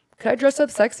 Could I dress up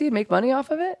sexy and make money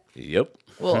off of it? Yep.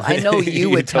 Well, I know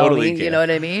you would tell me, you know what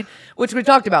I mean? Which we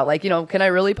talked about, like, can I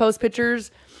really post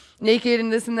pictures naked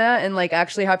and this and that and like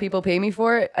actually have people pay me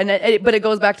for it? But it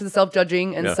goes back to the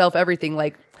self-judging and self-everything.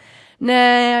 Like,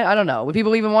 nah, I don't know. Would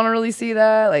people even want to really see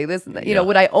that? Like this,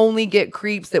 would I only get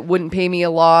creeps that wouldn't pay me a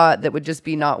lot, that would just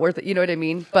be not worth it? You know what I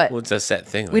mean? But it's a set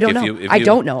thing. Like we don't know. I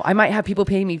don't know. I might have people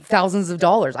pay me thousands of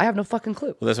dollars. I have no fucking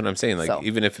clue. Well, that's what I'm saying. Like,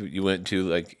 even if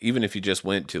you just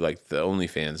went to like the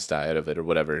OnlyFans diet of it or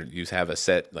whatever, you have a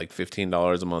set like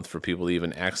 $15 a month for people to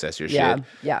even access your shit.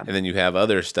 Yeah. And then you have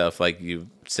other stuff like you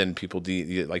send people,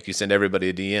 you send everybody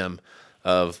a DM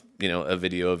of, a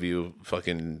video of you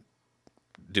fucking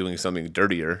doing something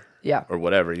dirtier, or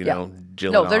whatever, jilling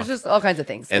No, there's off. just all kinds of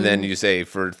things. And then you say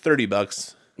for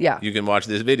 $30, you can watch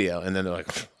this video, and then they're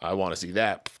like, I want to see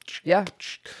that. Yeah.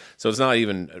 So it's not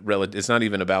even It's not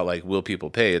even about like will people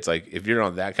pay. It's like if you're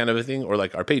on that kind of a thing, or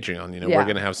like our Patreon, we're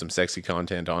gonna have some sexy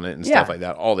content on it and stuff like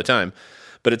that all the time.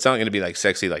 But it's not gonna be like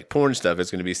sexy like porn stuff.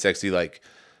 It's gonna be sexy like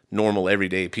normal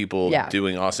everyday people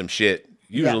doing awesome shit.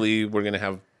 Usually we're gonna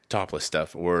have topless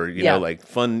stuff or like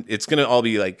fun. It's gonna all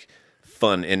be like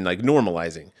fun and like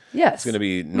normalizing. Yes. It's going to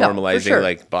be normalizing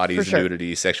like bodies,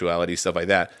 nudity, sexuality, stuff like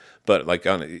that. But like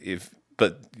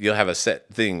but you'll have a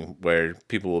set thing where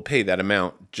people will pay that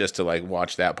amount just to like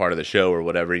watch that part of the show or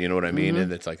whatever, you know what I mean?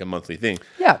 And it's like a monthly thing.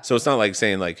 Yeah. So it's not like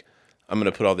saying like, I'm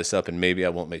going to put all this up and maybe I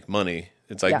won't make money.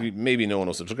 It's like Yeah. maybe no one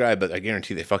will subscribe, but I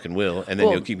guarantee they fucking will, and then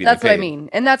you'll keep getting That's paid. what I mean.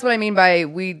 And that's what I mean by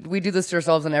we do this to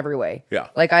ourselves in every way. Yeah.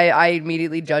 Like I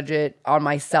immediately judge it on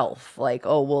myself. Like,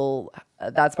 oh, well,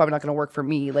 that's probably not going to work for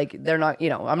me. Like they're not,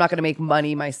 I'm not going to make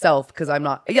money myself because I'm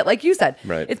not, like you said.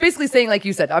 Right. It's basically saying, like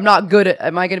you said, I'm not good at,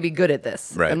 am I going to be good at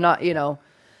this? Right. I'm not,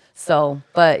 So,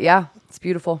 but yeah, it's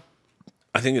beautiful.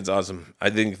 I think it's awesome. I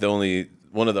think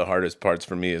one of the hardest parts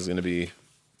for me is going to be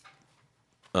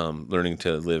learning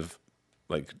to live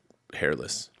like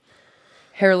hairless.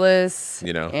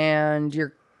 And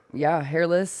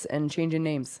hairless and changing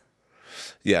names.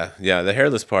 Yeah, the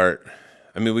hairless part.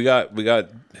 I mean, we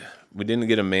didn't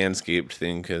get a Manscaped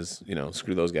thing because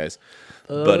screw those guys.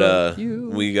 But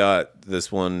we got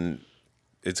this one.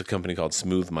 It's a company called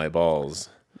Smooth My Balls.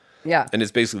 Yeah. And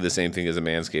it's basically the same thing as a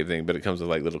Manscaped thing, but it comes with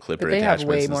like little clipper But they have attachments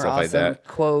way and more stuff awesome like that.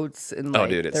 quotes and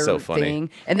like dude, it's their so funny. thing.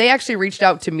 And they actually reached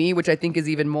out to me, which I think is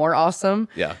even more awesome.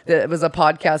 Yeah. That it was a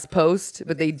podcast post,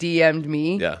 but they DM'd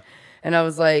me. Yeah. And I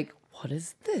was like, what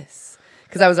is this?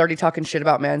 Because I was already talking shit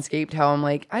about Manscaped, how I'm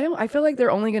like, I feel like they're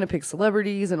only going to pick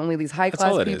celebrities and only these high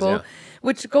class people,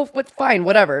 which fine,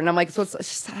 whatever. And I'm like, so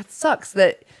that sucks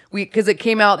that because it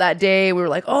came out that day, we were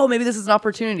like, oh, maybe this is an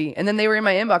opportunity. And then they were in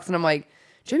my inbox and I'm like,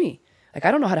 Jimmy, like, I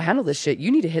don't know how to handle this shit.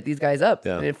 You need to hit these guys up.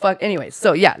 Yeah. Anyways,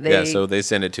 so yeah. So they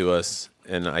sent it to us,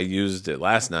 and I used it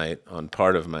last night on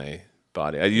part of my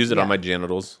body. I used it on my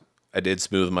genitals. I did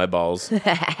smooth my balls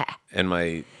and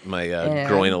my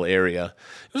groinal area.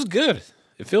 It was good.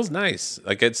 It feels nice.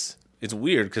 Like, it's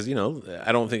weird because,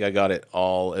 I don't think I got it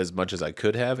all as much as I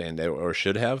could have or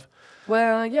should have.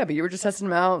 Well, yeah, but you were just testing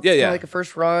them out. Yeah, yeah. Like a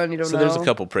first run. You don't know. So there's a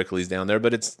couple pricklies down there,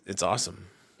 but it's awesome.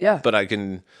 Yeah. But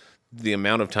the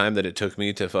amount of time that it took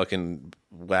me to fucking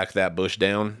whack that bush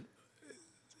down,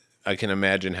 I can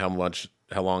imagine how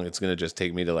long it's going to just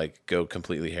take me to like go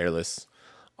completely hairless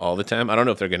all the time. I don't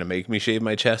know if they're going to make me shave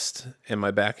my chest and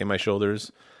my back and my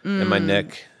shoulders and my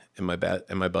neck and my butt.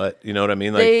 You know what I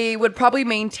mean? Like, they would probably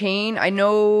maintain. I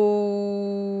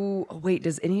know. Oh, wait,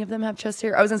 does any of them have chest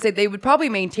hair? I was going to say they would probably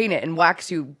maintain it and wax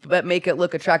you, but make it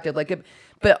look attractive.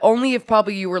 But only if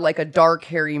probably you were like a dark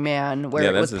hairy man where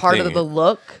it was part of the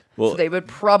look. Well, so they would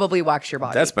probably wax your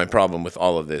body. That's my problem with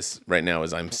all of this right now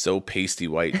is I'm so pasty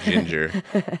white ginger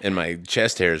and my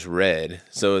chest hair is red.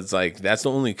 So it's like that's the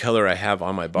only color I have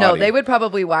on my body. No, they would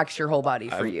probably wax your whole body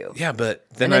for you. Yeah, but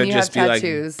then I'd just be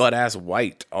tattoos. Like butt ass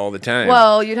white all the time.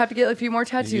 Well, you'd have to get a few more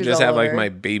tattoos. You just have like my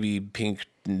baby pink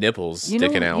nipples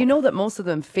sticking out. You know that most of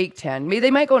them fake tan. Maybe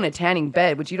they might go in a tanning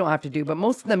bed, which you don't have to do, but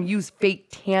most of them use fake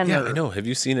tanner. Yeah, I know. Have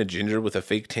you seen a ginger with a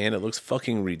fake tan? It looks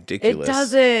fucking ridiculous. It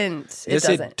doesn't. Yes,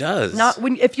 it does. Not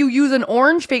if you use an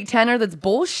orange fake tanner, that's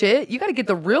bullshit. You got to get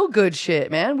the real good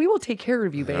shit, man. We will take care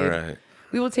of you, babe. All right.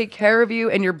 We will take care of you,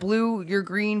 and your blue, your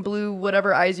green, blue,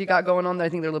 whatever eyes you got going on. I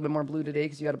think they're a little bit more blue today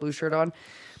because you got a blue shirt on.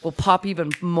 Will pop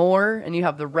even more, and you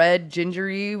have the red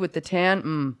gingery with the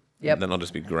tan. Yep. And then I'll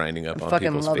just be grinding up on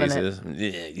people's faces.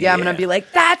 Yeah, I'm going to be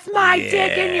like, that's my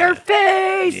dick in your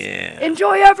face. Yeah.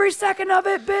 Enjoy every second of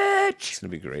it, bitch. It's going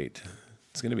to be great.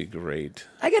 It's going to be great.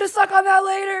 I get to suck on that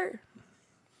later.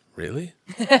 Really?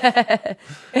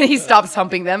 And he stops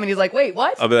humping them and he's like, wait,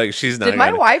 what? I'll be like, she's not Did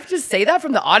my wife just say that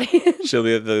from the audience? She'll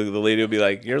be, the lady will be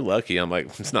like, you're lucky. I'm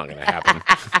like, it's not going to happen.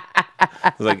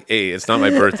 I was like, A, it's not my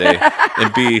birthday.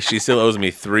 And B, she still owes me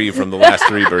 3 from the last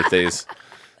 3 birthdays.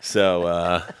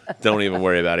 So don't even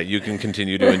worry about it. You can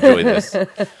continue to enjoy this.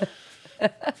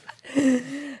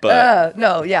 But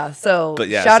no, yeah. So but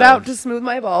yeah, shout out to Smooth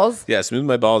My Balls. Yeah, Smooth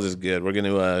My Balls is good. We're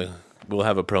gonna we'll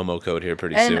have a promo code here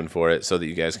pretty soon for it, so that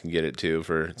you guys can get it too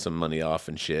for some money off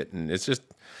and shit. And it's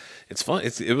fun.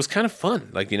 It was kind of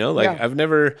fun. Like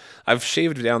I've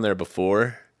shaved down there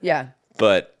before. Yeah.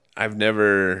 But I've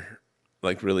never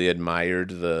like really admired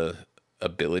the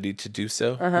ability to do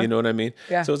so. You know what I mean?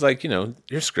 Yeah. So it's like,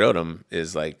 your scrotum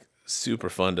is like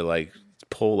super fun to like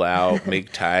pull out,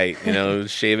 make tight,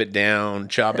 shave it down,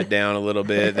 chop it down a little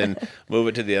bit, then move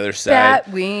it to the other side. Bat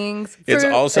wings. It's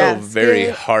also very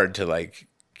hard to like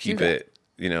keep it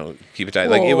tight.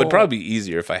 Like it would probably be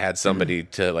easier if I had somebody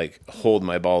to like hold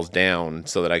my balls down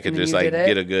so that I could just like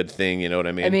get a good thing. You know what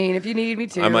I mean? I mean, if you need me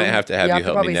to, I might have to have you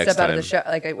help me next time. Out of the shower.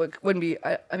 Like it wouldn't be.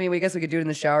 I mean, we guess we could do it in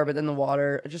the shower, but then the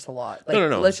water, just a lot. Like,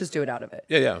 no. Let's just do it out of it.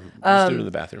 Yeah. Let's do it in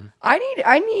the bathroom. I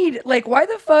need like, why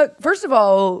the fuck? First of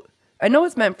all, I know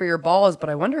it's meant for your balls, but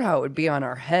I wonder how it would be on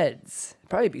our heads. It'd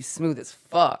probably be smooth as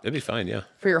fuck. It'd be fine, yeah.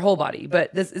 For your whole body,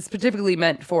 but this is specifically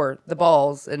meant for the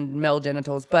balls and male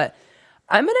genitals, but.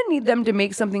 I'm going to need them to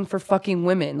make something for fucking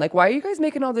women. Like, why are you guys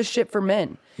making all this shit for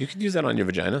men? You could use that on your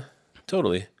vagina.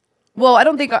 Totally. Well, I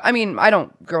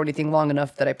don't grow anything long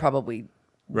enough that I probably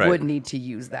would need to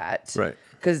use that. Right.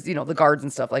 because the guards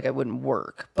and stuff, like, it wouldn't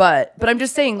work. But I'm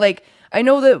just saying, like, I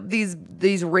know that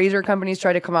these razor companies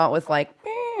try to come out with like,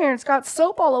 it's got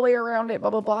soap all the way around it, blah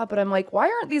blah blah. But I'm like, why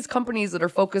aren't these companies that are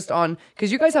focused on?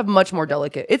 Because you guys have much more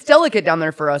delicate. It's delicate down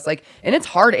there for us, like, and it's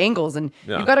hard angles, and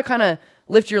you got to kind of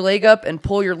lift your leg up and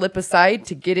pull your lip aside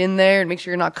to get in there and make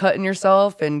sure you're not cutting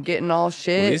yourself and getting all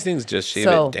shit. Well, these things just shave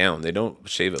it down. They don't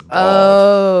shave it bald.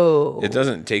 Oh. It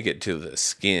doesn't take it to the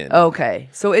skin. Okay.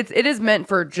 So it is meant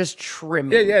for just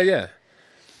trimming. Yeah.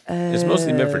 It's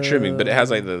mostly meant for trimming, but it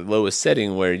has like the lowest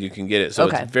setting where you can get it. So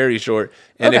it's very short.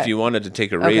 And if you wanted to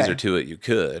take a razor to it, you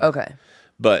could. Okay.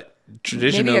 But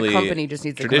traditionally, maybe a company just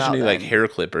needs to come out like then. hair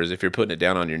clippers, if you're putting it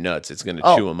down on your nuts, it's going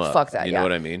to chew them up. Fuck that. You know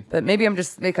what I mean? But maybe I'm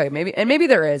just maybe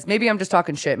there is. Maybe I'm just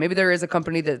talking shit. Maybe there is a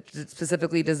company that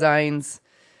specifically designs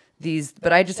these,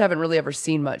 but I just haven't really ever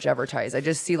seen much advertised. I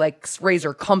just see like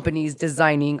razor companies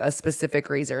designing a specific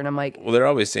razor, and I'm like, well, they're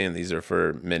always saying these are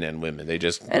for men and women. They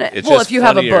just if you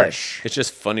have a bush, it's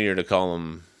just funnier to call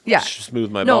them. Yeah,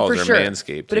 smooth my balls or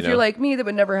Manscaped. But if you're like me that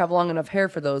would never have long enough hair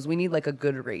for those, we need like a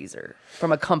good razor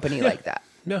from a company like that.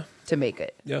 Yeah. To make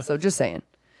it. Yeah. So just saying.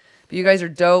 But you guys are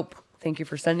dope. Thank you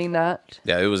for sending that.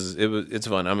 Yeah, it's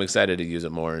fun. I'm excited to use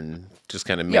it more and just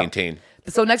kind of maintain.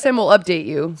 So next time we'll update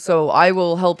you. So I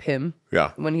will help him.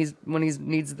 Yeah. When he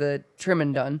needs the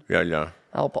trimming done. Yeah.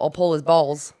 I'll pull his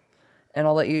balls, and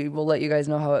we'll let you guys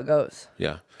know how it goes.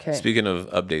 Yeah. Okay. Speaking of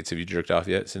updates, have you jerked off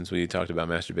yet since we talked about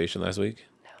masturbation last week?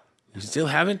 You still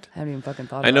haven't? I haven't even fucking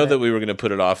thought about it. I know that we were going to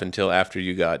put it off until after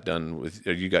you got done with,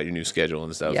 or you got your new schedule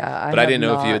and stuff. Yeah, but I didn't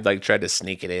know if you had like tried to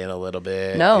sneak it in a little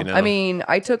bit. No, I mean,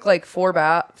 I took like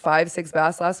 5, 6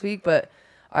 baths last week, but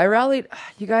I rallied,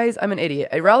 you guys, I'm an idiot.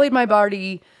 I rallied my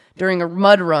body during a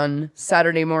mud run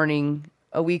Saturday morning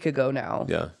a week ago now.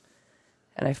 Yeah.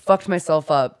 And I fucked myself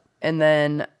up, and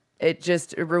then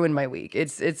it ruined my week.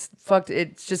 It's just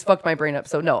fucked my brain up.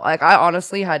 So no, like I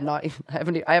honestly I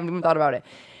haven't even thought about it.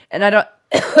 And I don't,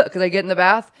 because I get in the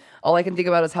bath, all I can think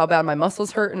about is how bad my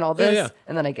muscles hurt and all this,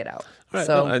 and then I get out. Right.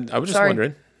 So no, I was just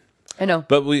wondering. I know.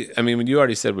 But when you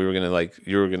already said you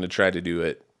were going to try to do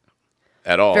it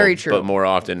at all. Very true. But more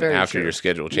often Very after true. your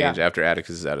schedule change, after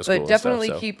Atticus is out of school. But definitely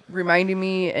and stuff, keep reminding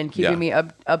me and keeping me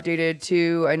updated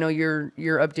too. I know you're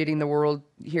updating the world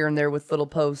here and there with little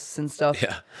posts and stuff.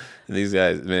 Yeah. And these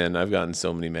guys, man, I've gotten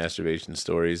so many masturbation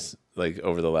stories like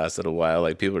over the last little while.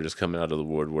 Like people are just coming out of the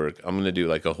woodwork. I'm going to do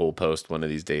like a whole post one of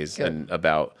these days and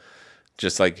about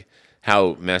just like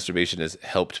how masturbation has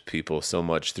helped people so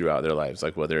much throughout their lives.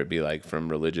 Like whether it be like from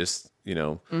religious,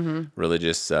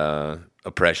 religious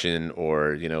oppression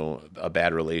or, a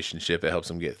bad relationship, it helps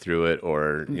them get through it,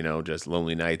 or, just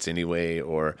lonely nights anyway,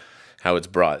 or how it's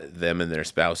brought them and their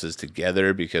spouses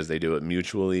together because they do it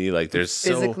mutually. Like there's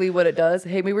physically what it does.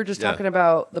 Hey, we were just talking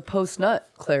about the post-nut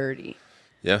clarity.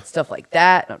 Yeah. Stuff like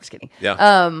that. No, I'm just kidding. Yeah.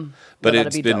 But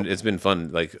it's been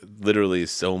fun. Like literally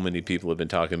so many people have been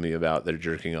talking to me about their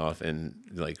jerking off and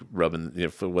like rubbing,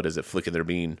 flicking their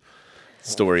bean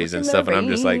stories and stuff. And I'm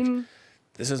just like,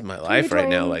 this is my life right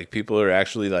now. Like people are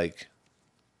actually like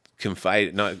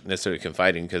not necessarily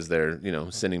confiding because they're,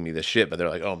 sending me the shit, but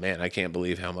they're like, oh man, I can't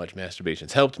believe how much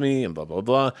masturbation's helped me and blah, blah,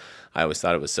 blah. I always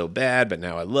thought it was so bad, but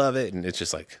now I love it. And it's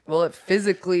just like, well,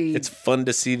 it's fun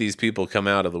to see these people come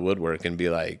out of the woodwork and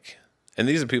be like, and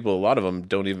these are people, a lot of them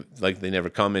don't even, like, they never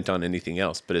comment on anything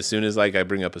else. But as soon as, like, I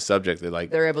bring up a subject,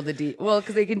 they're able to,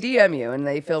 because they can DM you and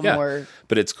they feel more.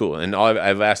 But it's cool. And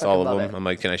I've asked all of them, I'm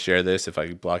like, can I share this if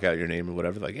I block out your name or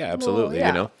whatever? Like, yeah, absolutely,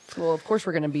 Well, of course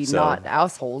we're going to be not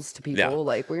assholes to people. Yeah.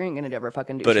 Like, we ain't going to ever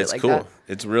fucking do shit like that. But it's cool.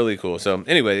 It's really cool. So,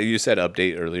 anyway, you said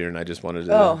update earlier, and I just wanted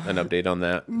an update on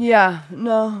that. Yeah.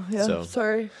 No. Yeah. So,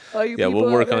 sorry.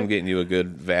 We'll work on getting you a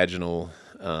good vaginal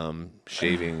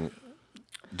shaving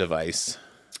device.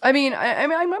 I mean,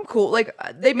 I'm cool. Like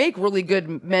they make really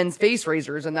good men's face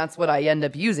razors, and that's what I end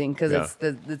up using because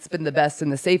it's been the best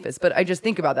and the safest. But I just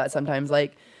think about that sometimes,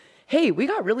 like, hey, we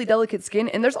got really delicate skin,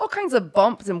 and there's all kinds of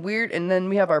bumps and weird, and then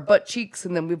we have our butt cheeks,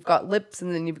 and then we've got lips,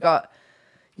 and then you've got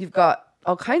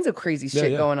all kinds of crazy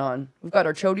shit going on. We've got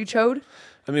our chode.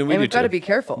 I mean, we've got to be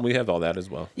careful. We have all that as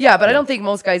well. Yeah, but I don't think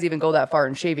most guys even go that far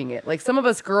in shaving it. Like some of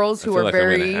us girls who are I'm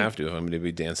very. I'm going to have to if I'm going to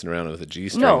be dancing around with a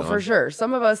G-string No, on. for sure.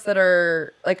 Some of us that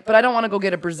are like, but I don't want to go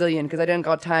get a Brazilian because I didn't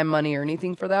got time, money, or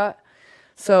anything for that.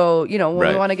 So, when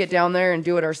we want to get down there and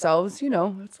do it ourselves,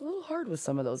 it's a little hard with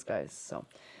some of those guys. So,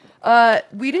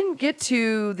 we didn't get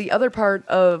to the other part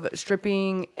of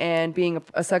stripping and being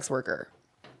a sex worker.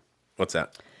 What's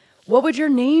that? What would your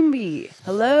name be?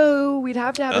 Hello? We'd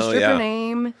have to have a stripper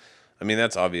name. I mean,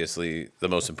 that's obviously the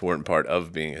most important part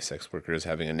of being a sex worker is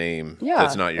having a name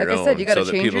that's not your own, I said, you gotta so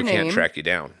that change people your name. can't track you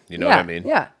down. You know what I mean?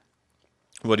 Yeah.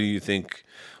 What do you think?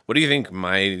 What do you think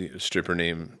my stripper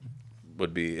name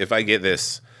would be if I get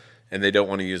this and they don't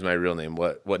want to use my real name?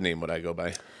 What name would I go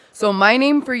by? So my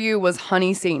name for you was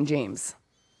Honey St. James.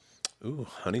 Ooh,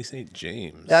 Honey St.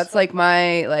 James. That's like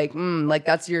my like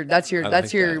that's your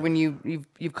that. when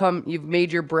you've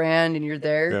made your brand and you're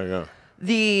there. Yeah.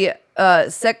 The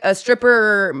a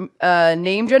stripper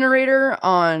name generator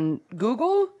on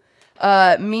Google,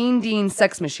 Mean Dean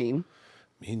Sex Machine.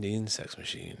 Mean Dean Sex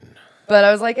Machine. But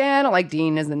I was like, I don't like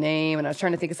Dean as the name, and I was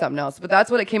trying to think of something else. But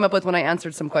that's what it came up with when I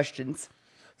answered some questions.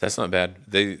 That's not bad.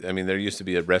 There used to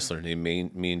be a wrestler named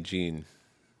Mean Gene.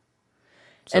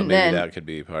 So And maybe then- that could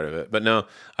be part of it. But no,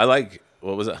 I like,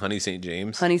 what was it, Honey St.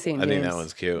 James? Honey St. I think James. that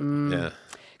one's cute. Yeah.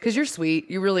 Because you're sweet.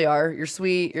 You really are. You're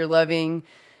sweet. You're loving.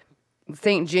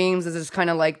 St. James is just kind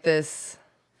of like this.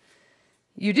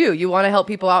 You do. You want to help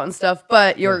people out and stuff,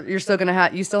 but you're still gonna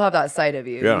have. You still have that side of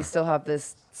you. Yeah. You still have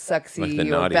this sexy, Like the or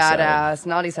naughty badass,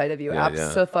 naughty side of you. Yeah,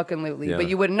 Absolutely. yeah. But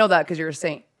you wouldn't know that because you're a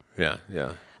saint. Yeah. You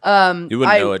wouldn't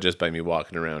I- know it just by me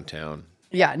walking around town.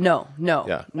 Yeah. No.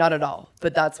 Yeah. Not at all.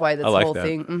 But that's why this I like whole that.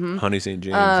 thing. Honey St.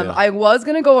 James. Yeah. I was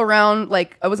gonna go around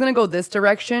I was gonna go this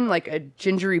direction, like a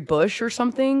gingery bush or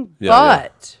something, Yeah,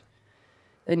 but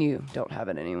then you don't have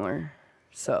it anymore.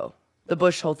 So the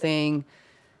bush whole thing,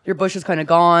 your bush is kind of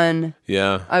gone.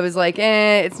 Yeah. I was like,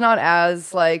 it's not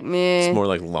as like meh. It's more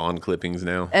like lawn clippings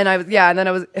now. And I was and then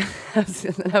I was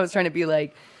I was trying to be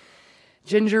like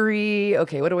gingery.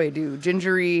 Okay, what do I do?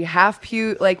 Gingery half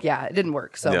pew. Like it didn't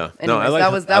work. So Yeah. anyways, No, I like,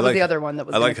 that was the other one that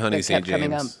was I like that Honey kept St.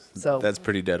 coming up. James. So That's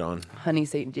pretty dead on. Honey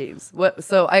St. James. What?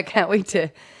 So I can't wait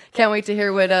to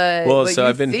hear what. Well, what so you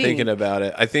I've been think. thinking about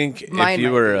it. I think Mine if you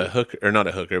might were be. a hooker, or not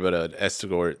a hooker, but an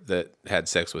escort that had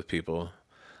sex with people,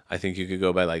 I think you could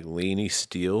go by like Laney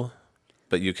Steele,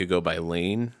 but you could go by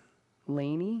Lane.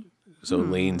 Laney. So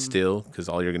Lane Steele, because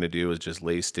all you're going to do is just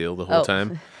lay still the whole Oh.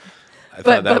 time. I thought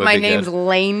But that would my be name's good.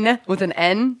 Lane with an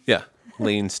N. Yeah,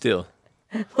 Lane Steele.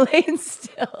 Lane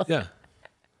still. Yeah.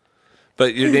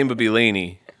 But your name would be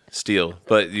Laney Steele,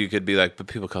 but you could be like, but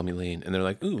people call me Lane. And they're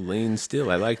like, ooh, Lane Steele,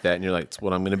 I like that. And you're like, it's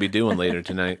what I'm going to be doing later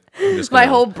tonight. I'm just My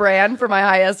gonna- whole brand for my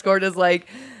high escort is like,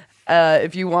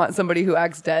 if you want somebody who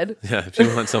acts dead. Yeah, if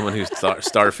you want someone who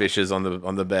starfishes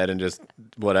on the bed and just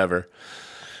whatever.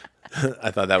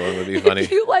 I thought that one would be funny.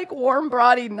 If you like warm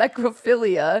body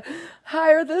necrophilia,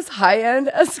 hire this high end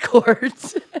escort.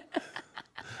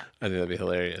 I think that'd be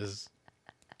hilarious.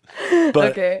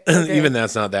 But Okay. even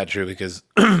that's not that true because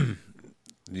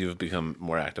you've become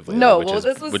more actively. No, which well, is,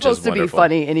 this was which supposed is to be wonderful.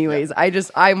 funny, anyways.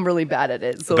 I'm really bad at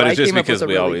it, so But I it's just came up because with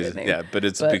a we really always, good name. yeah. But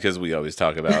it's But- because we always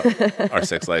talk about our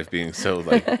sex life being so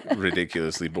like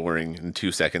ridiculously boring and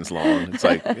 2 seconds long. It's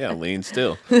like, yeah, Lane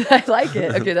Still. I like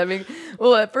it. Okay,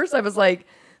 well, at first I was like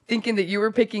thinking that you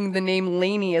were picking the name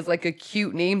Laney as like a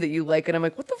cute name that you like, and I'm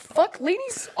like, what the fuck?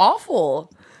 Laney's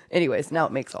awful. Anyways, now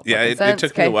it makes all Yeah, fucking it sense.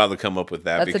 took me a Okay. while to come up with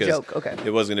that That's a because joke, okay. it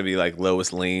was going to be like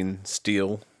Lois Lane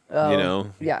Steele, you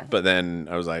know? yeah. But then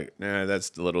I was like, nah,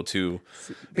 that's a little too.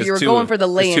 But you were it's going for the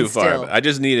it's lay too and far. still. I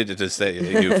just needed it to say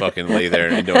you fucking lay there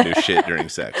and don't do shit during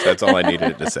sex. That's all I needed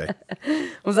it to say.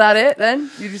 Was that it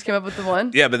then? You just came up with the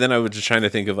one? Yeah, but then I was just trying to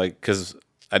think of like, because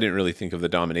I didn't really think of the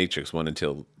dominatrix one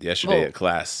until yesterday Oh. at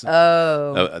class.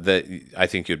 Oh. That I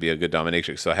think you'd be a good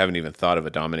dominatrix. So I haven't even thought of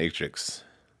a dominatrix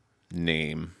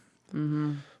name.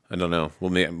 Mm-hmm. I don't know. Well,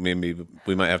 maybe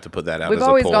we might have to put that out. We've as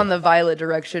always a poll. gone the violet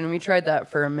direction. We tried that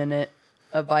for a minute,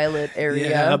 a violet area.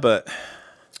 Yeah, but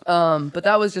but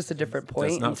that was just a different point.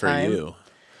 that's in not for time. you.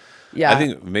 Yeah. I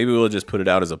think maybe we'll just put it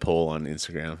out as a poll on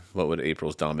Instagram. What would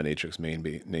April's dominatrix name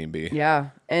be?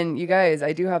 Yeah. And you guys,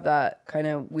 I do have that kind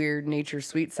of weird nature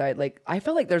sweet side. Like, I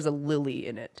feel like there's a lily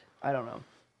in it. I don't know.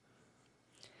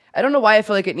 I don't know why I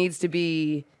feel like it needs to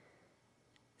be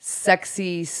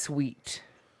sexy sweet.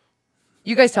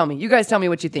 You guys tell me. You guys tell me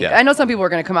what you think. Yeah. I know some people are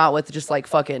going to come out with just like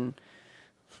fucking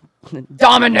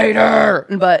dominator,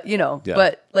 but Yeah.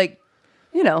 but like,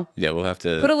 Yeah, we'll have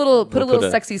to put a little we'll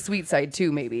sexy sweet side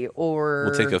too, maybe. Or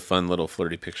We'll take a fun little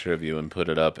flirty picture of you and put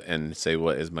it up and say,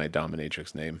 what is my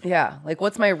dominatrix name? yeah, like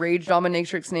what's my rage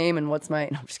dominatrix name and what's my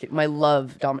I'm just kidding, my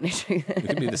love dominatrix. It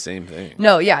could be the same thing.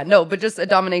 No, but just a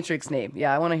dominatrix name.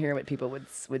 Yeah, I want to hear what people would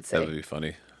say. That would be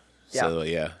funny. Yeah. So,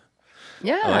 yeah.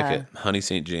 Yeah, I like it. Honey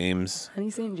St. James, Honey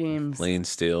St. James. Lane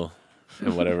Steele,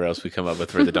 and whatever else we come up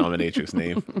with for the dominatrix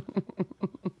name.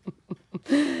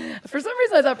 For some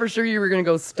reason, I thought for sure you were gonna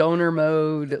go stoner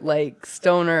mode, like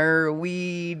stoner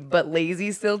weed, but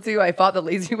lazy still too. I thought the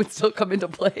lazy would still come into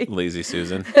play. Lazy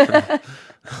Susan.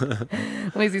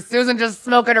 Lazy Susan just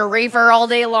smoking a reefer all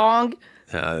day long.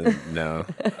 No,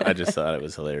 I just thought it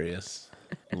was hilarious.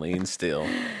 Laying still.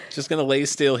 Just gonna lay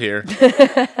still here.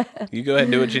 You go ahead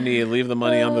and do what you need. Leave the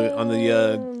money on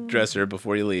the dresser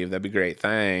before you leave. That'd be great.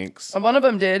 Thanks. One of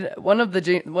them did. One of the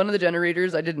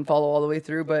generators I didn't follow all the way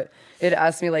through, but it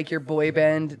asked me like your boy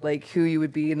band, like who you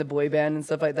would be in the boy band and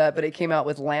stuff like that. But it came out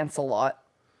with Lancelot.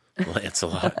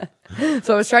 Lancelot.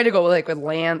 So I was trying to go with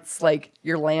Lance, like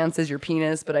your lance is your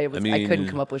penis, but I couldn't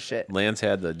come up with shit. Lance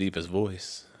had the deepest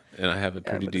voice, and I have a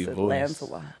pretty deep voice.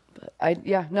 Lancelot. But I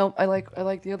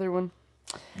like the other one.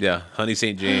 Yeah, Honey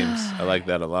St. James. I like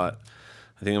that a lot.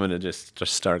 I think I'm gonna just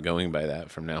start going by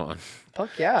that from now on.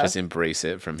 Fuck yeah. Just embrace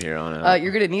it from here on out.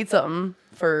 You're gonna need something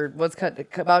for what's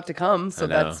about to come, so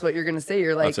that's what you're gonna say.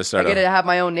 You're like, I get to have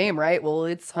my own name, right? Well,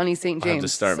 it's Honey St. James. I'll have to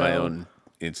start my own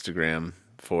Instagram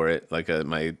for it, like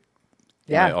my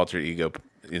alter ego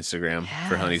Instagram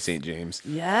for Honey St. James.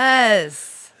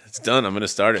 Yes. It's done. I'm gonna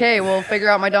start it. Okay, we'll figure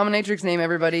out my dominatrix name,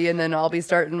 everybody, and then I'll be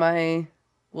starting my.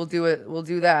 We'll do it. We'll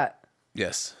do that.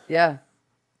 Yes. Yeah.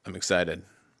 I'm excited.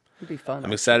 It'd be fun.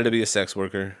 I'm excited to be a sex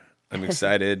worker. I'm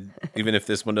excited, even if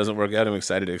this one doesn't work out, I'm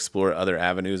excited to explore other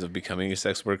avenues of becoming a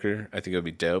sex worker. I think it would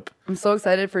be dope. I'm so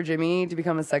excited for Jimmy to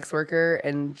become a sex worker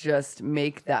and just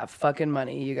make that fucking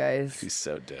money, you guys. He's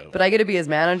so dope. But I get to be his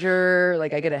manager.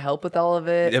 Like, I get to help with all of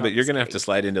it. Yeah, but you're going to have to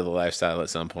slide into the lifestyle at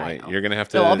some point. You're going to have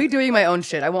to... No, I'll be doing my own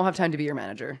shit. I won't have time to be your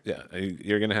manager. Yeah,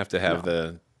 you're going to have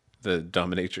the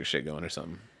dominatrix shit going or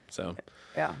something. So...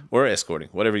 Yeah. Or escorting,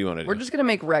 whatever you want to do. We're just going to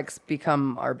make Rex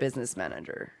become our business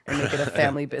manager and make it a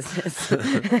family business.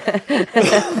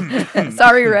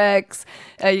 Sorry, Rex.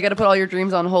 You got to put all your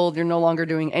dreams on hold. You're no longer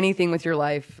doing anything with your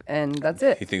life, and that's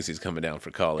it. He thinks he's coming down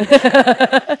for college.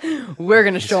 We're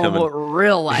going to show him what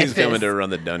real life is. He's coming to run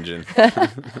the dungeon.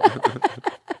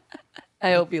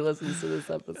 I hope he listens to this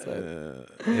episode.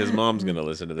 His mom's going to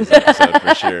listen to this episode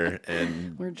for sure,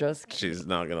 and she's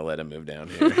not going to let him move down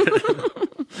here.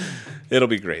 It'll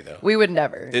be great, though. We would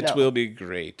never. It will be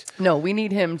great. No, we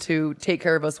need him to take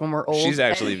care of us when we're old.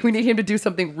 We need him to do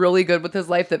something really good with his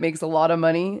life that makes a lot of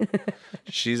money.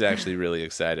 She's actually really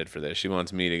excited for this. She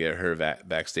wants me to get her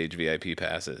backstage VIP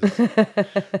passes.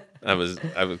 I was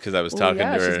talking to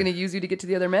her. She's going to use you to get to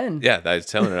the other men. Yeah, I was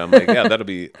telling her, I'm like, yeah,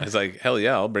 I was like, hell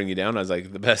yeah, I'll bring you down. I was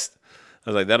like,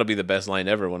 that'll be the best line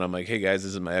ever when I'm like, hey guys,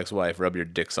 this is my ex-wife. Rub your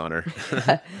dicks on her.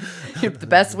 The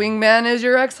best wingman is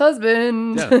your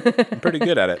ex-husband. Yeah, I'm pretty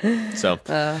good at it. So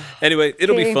anyway,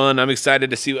 it'll be fun. I'm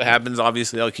excited to see what happens.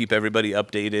 Obviously, I'll keep everybody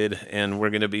updated, and we're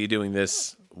going to be doing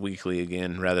this weekly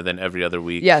again rather than every other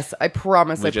week. Yes, I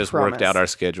promise. We just worked out our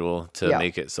schedule to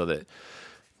make it so that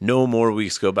no more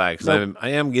weeks go by, because I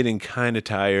am getting kind of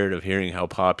tired of hearing how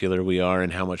popular we are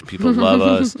and how much people love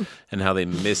us and how they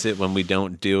miss it when we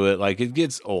don't do it. Like, it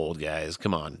gets old, guys.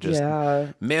 Come on, just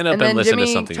man up and listen to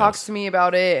something else. Jimmy talks to me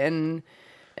about it, and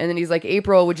then he's like,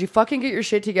 April, would you fucking get your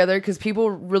shit together? Because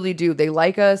people really do. They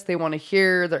like us. They want to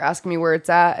hear. They're asking me where it's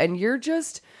at, and you're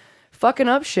just fucking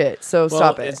up shit. So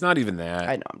stop it. It's not even that.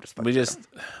 I know. I'm just fucking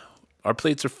our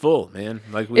plates are full, man.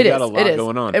 Like, we got a lot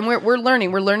going on, and we're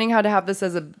learning. We're learning how to have this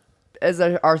as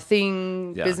our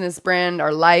thing, business brand,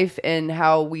 our life, and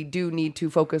how we do need to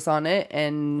focus on it.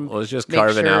 And it's just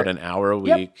carving out an hour a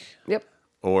week,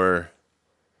 or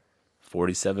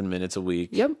 47 minutes a week.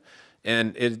 Yep.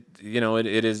 And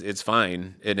it's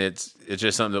fine, and it's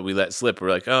just something that we let slip. We're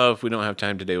like, oh, if we don't have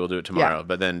time today, we'll do it tomorrow. Yeah.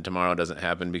 But then tomorrow doesn't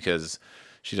happen because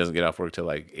she doesn't get off work till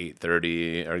like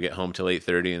 8:30 or get home till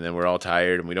 8:30, and then we're all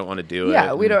tired and we don't want to do it.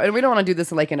 Yeah, we don't want to do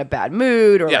this in a bad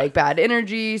mood or like bad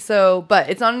energy. So, but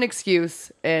it's not an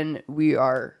excuse, and we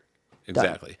are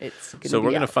exactly.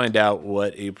 We're gonna find out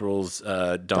what April's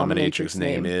dominatrix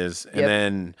name is, and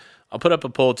then I'll put up a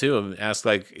poll too and ask,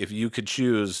 like, if you could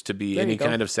choose to be any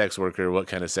kind of sex worker, what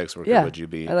kind of sex worker would you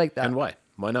be? I like that. And why?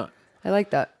 Why not? I like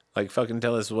that. Like, fucking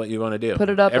tell us what you want to do. Put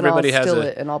it up, and I'll steal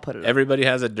it, and I'll put it up. Everybody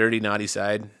has a dirty, naughty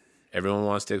side. Everyone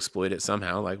wants to exploit it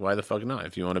somehow. Like, why the fuck not?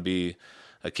 If you want to be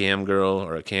a cam girl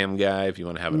or a cam guy, if you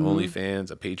want to have an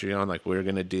OnlyFans, a Patreon, like we're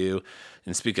going to do.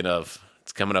 And speaking of,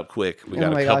 it's coming up quick. We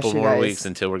got a couple more weeks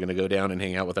until we're going to go down and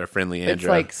hang out with our friendly Andra.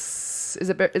 It's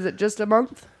like, is it just a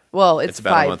month? Well, it's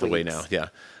about 5 month away now, yeah.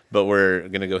 But we're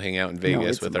going to go hang out in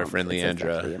Vegas with our friendly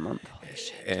Andra. Exactly a month. Holy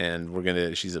shit.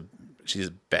 And she's a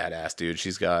badass, dude.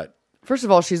 She's got... First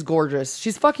of all, she's gorgeous.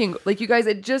 She's fucking... Like, you guys,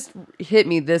 it just hit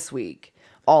me this week.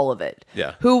 All of it.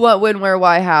 Yeah. Who, what, when, where,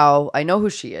 why, how. I know who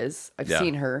she is. I've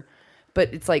seen her.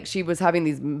 But it's like she was having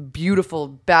these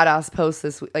beautiful, badass posts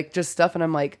this week. Like, just stuff. And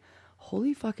I'm like,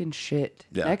 holy fucking shit.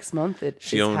 Yeah. Next month,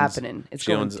 it's happening.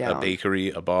 She owns a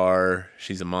bakery, a bar.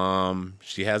 She's a mom.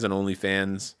 She has an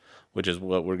OnlyFans, which is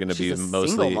what we're going to be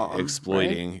mostly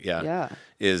exploiting. Right? Yeah.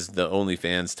 Is the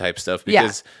OnlyFans type stuff.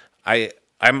 Because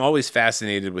I'm always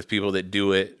fascinated with people that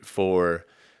do it for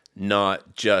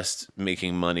not just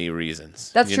making money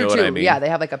reasons. That's you true know too. what I mean? Yeah, they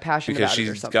have like a passion Because about it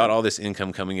or she's something. got all this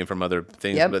income coming in from other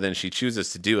things, Yep. but then she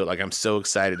chooses to do it. Like, I'm so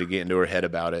excited to get into her head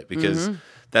about it because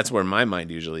that's where my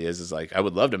mind usually is like, I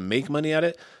would love to make money at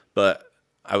it, but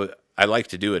I like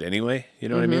to do it anyway. You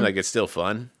know what I mean? Like, it's still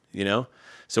fun, you know?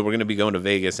 So we're going to be going to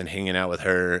Vegas and hanging out with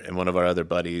her and one of our other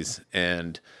buddies,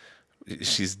 and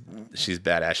she's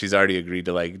badass. She's already agreed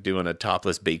to like doing a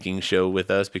topless baking show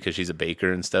with us because she's a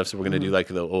baker and stuff. So we're gonna do like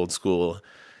the old school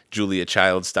Julia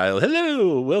Child style.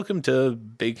 Hello, welcome to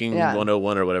Baking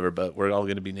 101 or whatever. But we're all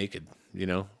gonna be naked, you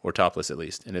know, or topless at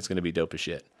least, and it's gonna be dope as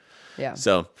shit. Yeah.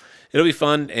 So it'll be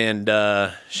fun. And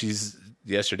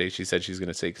yesterday she said she's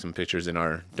gonna take some pictures in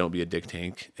our "Don't Be a Dick"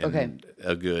 tank and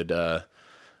a good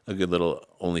little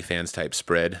OnlyFans type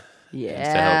spread. Yeah.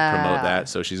 To help promote that.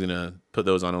 So she's going to put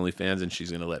those on OnlyFans, and she's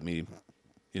going to let me,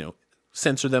 you know,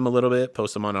 censor them a little bit,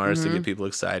 post them on ours to get people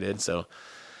excited. So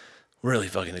really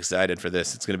fucking excited for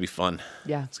this. It's going to be fun.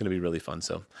 Yeah. It's going to be really fun.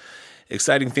 So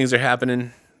exciting things are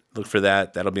happening. Look for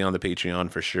that. That'll be on the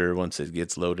Patreon for sure once it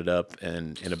gets loaded up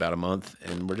and in about a month.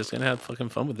 And we're just going to have fucking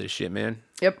fun with this shit, man.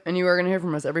 Yep. And you are going to hear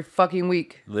from us every fucking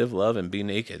week. Live, love, and be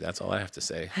naked. That's all I have to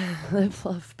say. Live,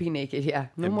 love, be naked. Yeah.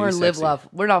 No And more be live, sexy. love.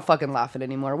 We're not fucking laughing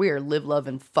anymore. We are live, love,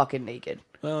 and fucking naked.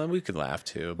 Well, and we could laugh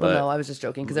too. But Well, no, I was just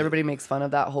joking because everybody makes fun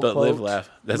of that whole But quote. live, laugh.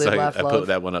 That's Live, like laugh, I love. put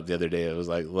that one up the other day. It was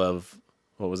like love.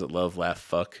 What was it? Love, laugh,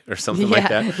 fuck, or something like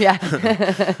that. Yeah.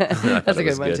 That's That's a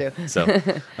good one too. So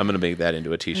I'm gonna make that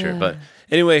into a T-shirt. But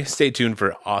anyway, stay tuned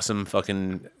for awesome,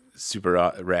 fucking super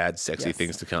rad, sexy Yes.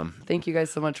 things to come. Thank you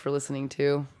guys so much for listening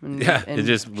too. And, Yeah, and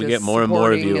we get more and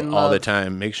more of supporting you and all the love.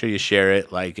 time. Make sure you share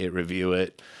it, like it, review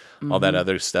it, all that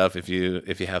other stuff. If you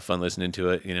have fun listening to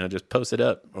it, you know, just post it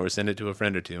up or send it to a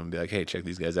friend or two and be like, hey, check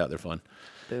these guys out. They're fun.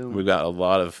 Boom. We've got a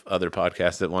lot of other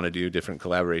podcasts that want to do different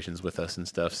collaborations with us and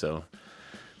stuff. So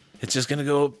it's just gonna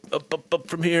go up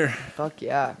from here. Fuck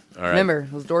yeah. All right. Remember,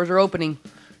 those doors are opening.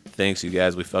 Thanks, you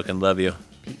guys. We fucking love you.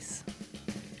 Peace.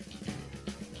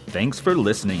 Thanks for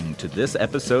listening to this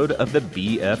episode of the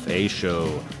BFA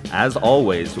Show. As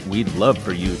always, we'd love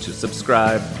for you to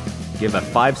subscribe, give a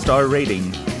 5-star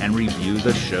rating, and review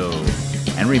the show.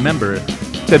 And remember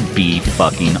to be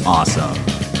fucking awesome.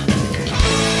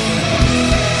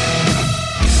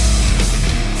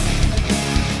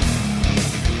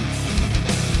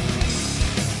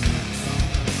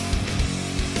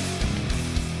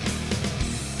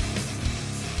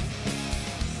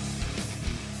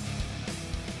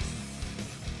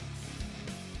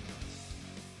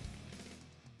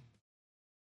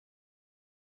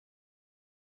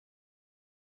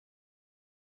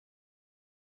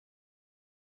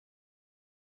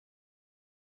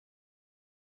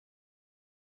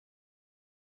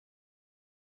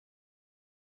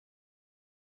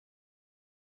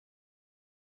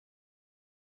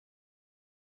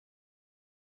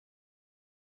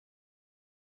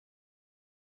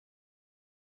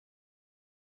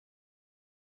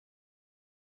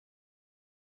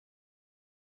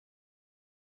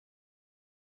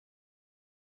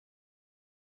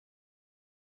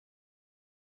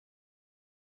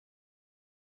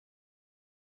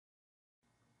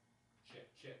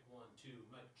 Check 1 2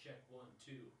 mic check 1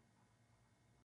 2.